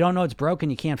 if you don't know it's broken,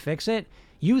 you can't fix it.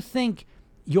 You think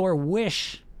your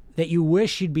wish that you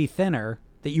wish you'd be thinner,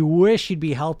 that you wish you'd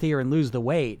be healthier and lose the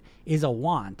weight is a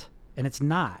want. And it's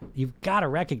not. You've got to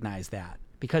recognize that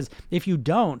because if you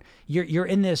don't, you're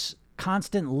in this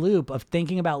constant loop of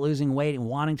thinking about losing weight and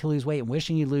wanting to lose weight and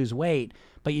wishing you lose weight,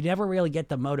 but you never really get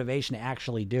the motivation to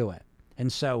actually do it.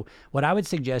 And so what I would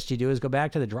suggest you do is go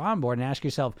back to the drawing board and ask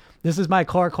yourself, this is my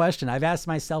core question. I've asked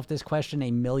myself this question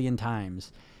 1,000,000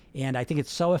 times. And I think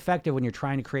it's so effective when you're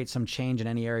trying to create some change in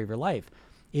any area of your life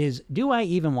is, do I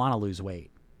even want to lose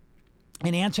weight?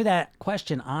 And answer that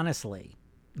question honestly,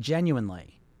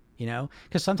 genuinely.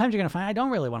 Because sometimes you're going to find, I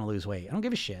don't really want to lose weight. I don't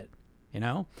give a shit, And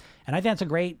I think that's a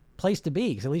great place to be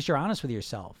because at least you're honest with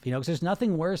yourself, because there's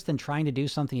nothing worse than trying to do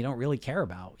something you don't really care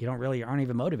about. Aren't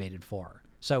even motivated for.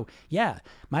 So yeah,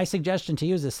 my suggestion to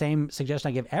you is the same suggestion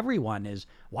I give everyone is,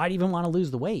 why do you even want to lose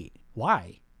the weight?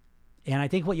 Why? And I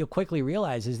think what you'll quickly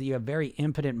realize is that you have very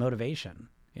impotent motivation,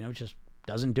 it just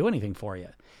doesn't do anything for you.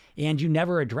 And you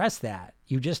never address that.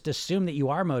 You just assume that you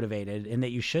are motivated and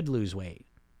that you should lose weight.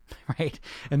 Right.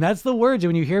 And that's the words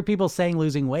when you hear people saying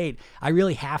losing weight, I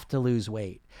really have to lose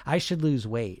weight. I should lose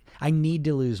weight. I need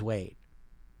to lose weight.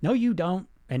 No, you don't.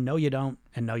 And no, you don't.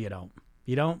 And no, you don't.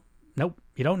 You don't. Nope.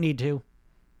 You don't need to.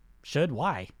 Should.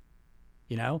 Why?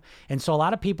 And so a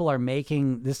lot of people are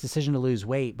making this decision to lose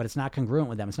weight, but it's not congruent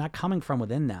with them. It's not coming from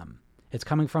within them. It's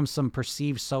coming from some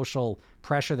perceived social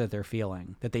pressure that they're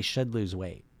feeling that they should lose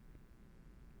weight.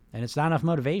 And it's not enough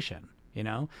motivation,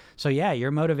 So yeah,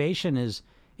 your motivation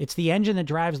it's the engine that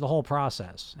drives the whole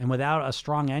process. And without a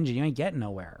strong engine, you ain't getting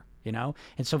nowhere, And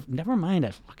so never mind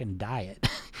a fucking diet.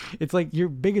 It's like your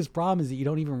biggest problem is that you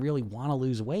don't even really want to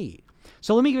lose weight.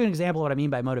 So let me give you an example of what I mean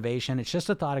by motivation. It's just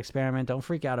a thought experiment. Don't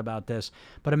freak out about this.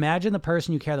 But imagine the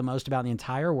person you care the most about in the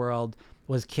entire world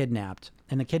was kidnapped.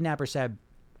 And the kidnapper said,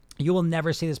 you will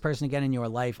never see this person again in your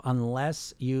life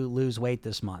unless you lose weight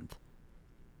this month.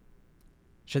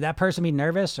 Should that person be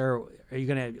nervous, or are you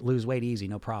going to lose weight easy?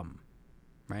 No problem.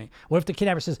 Right? What if the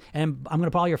kidnapper says, and I'm going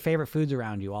to put all your favorite foods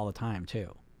around you all the time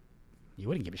too? You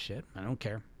wouldn't give a shit. I don't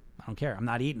care. I'm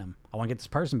not eating them. I want to get this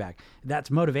person back.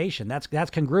 That's motivation. That's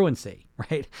congruency,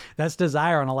 right? That's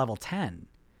desire on a level 10.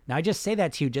 Now, I just say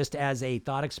that to you just as a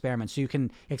thought experiment so you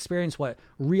can experience what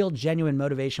real, genuine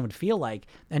motivation would feel like.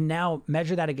 And now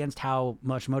measure that against how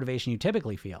much motivation you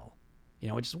typically feel,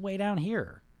 which is way down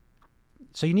here.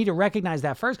 So you need to recognize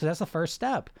that first, because that's the first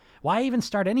step. Why even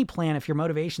start any plan if your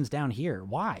motivation's down here?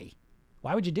 Why?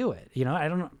 Why would you do it? I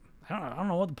don't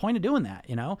know what the point of doing that,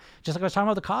 Just like I was talking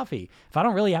about the coffee. If I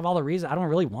don't really have all the reasons, I don't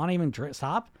really want to even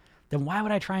stop, then why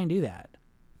would I try and do that?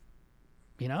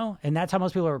 And that's how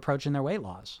most people are approaching their weight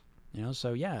loss,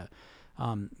 So yeah,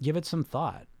 give it some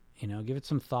thought, give it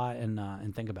some thought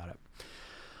and think about it.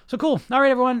 So cool. All right,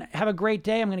 everyone, have a great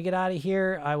day. I'm going to get out of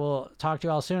here. I will talk to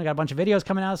you all soon. I got a bunch of videos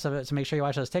coming out, so make sure you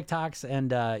watch those TikToks.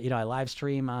 And, I live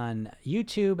stream on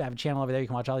YouTube. I have a channel over there. You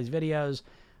can watch all these videos.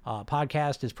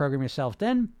 Podcast is Program Yourself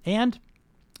Thin. And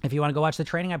if you want to go watch the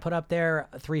training I put up there,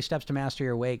 3 Steps to Master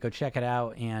Your Weight, go check it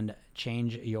out and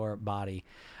change your body.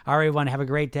 All right, everyone, have a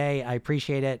great day. I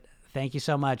appreciate it. Thank you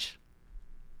so much.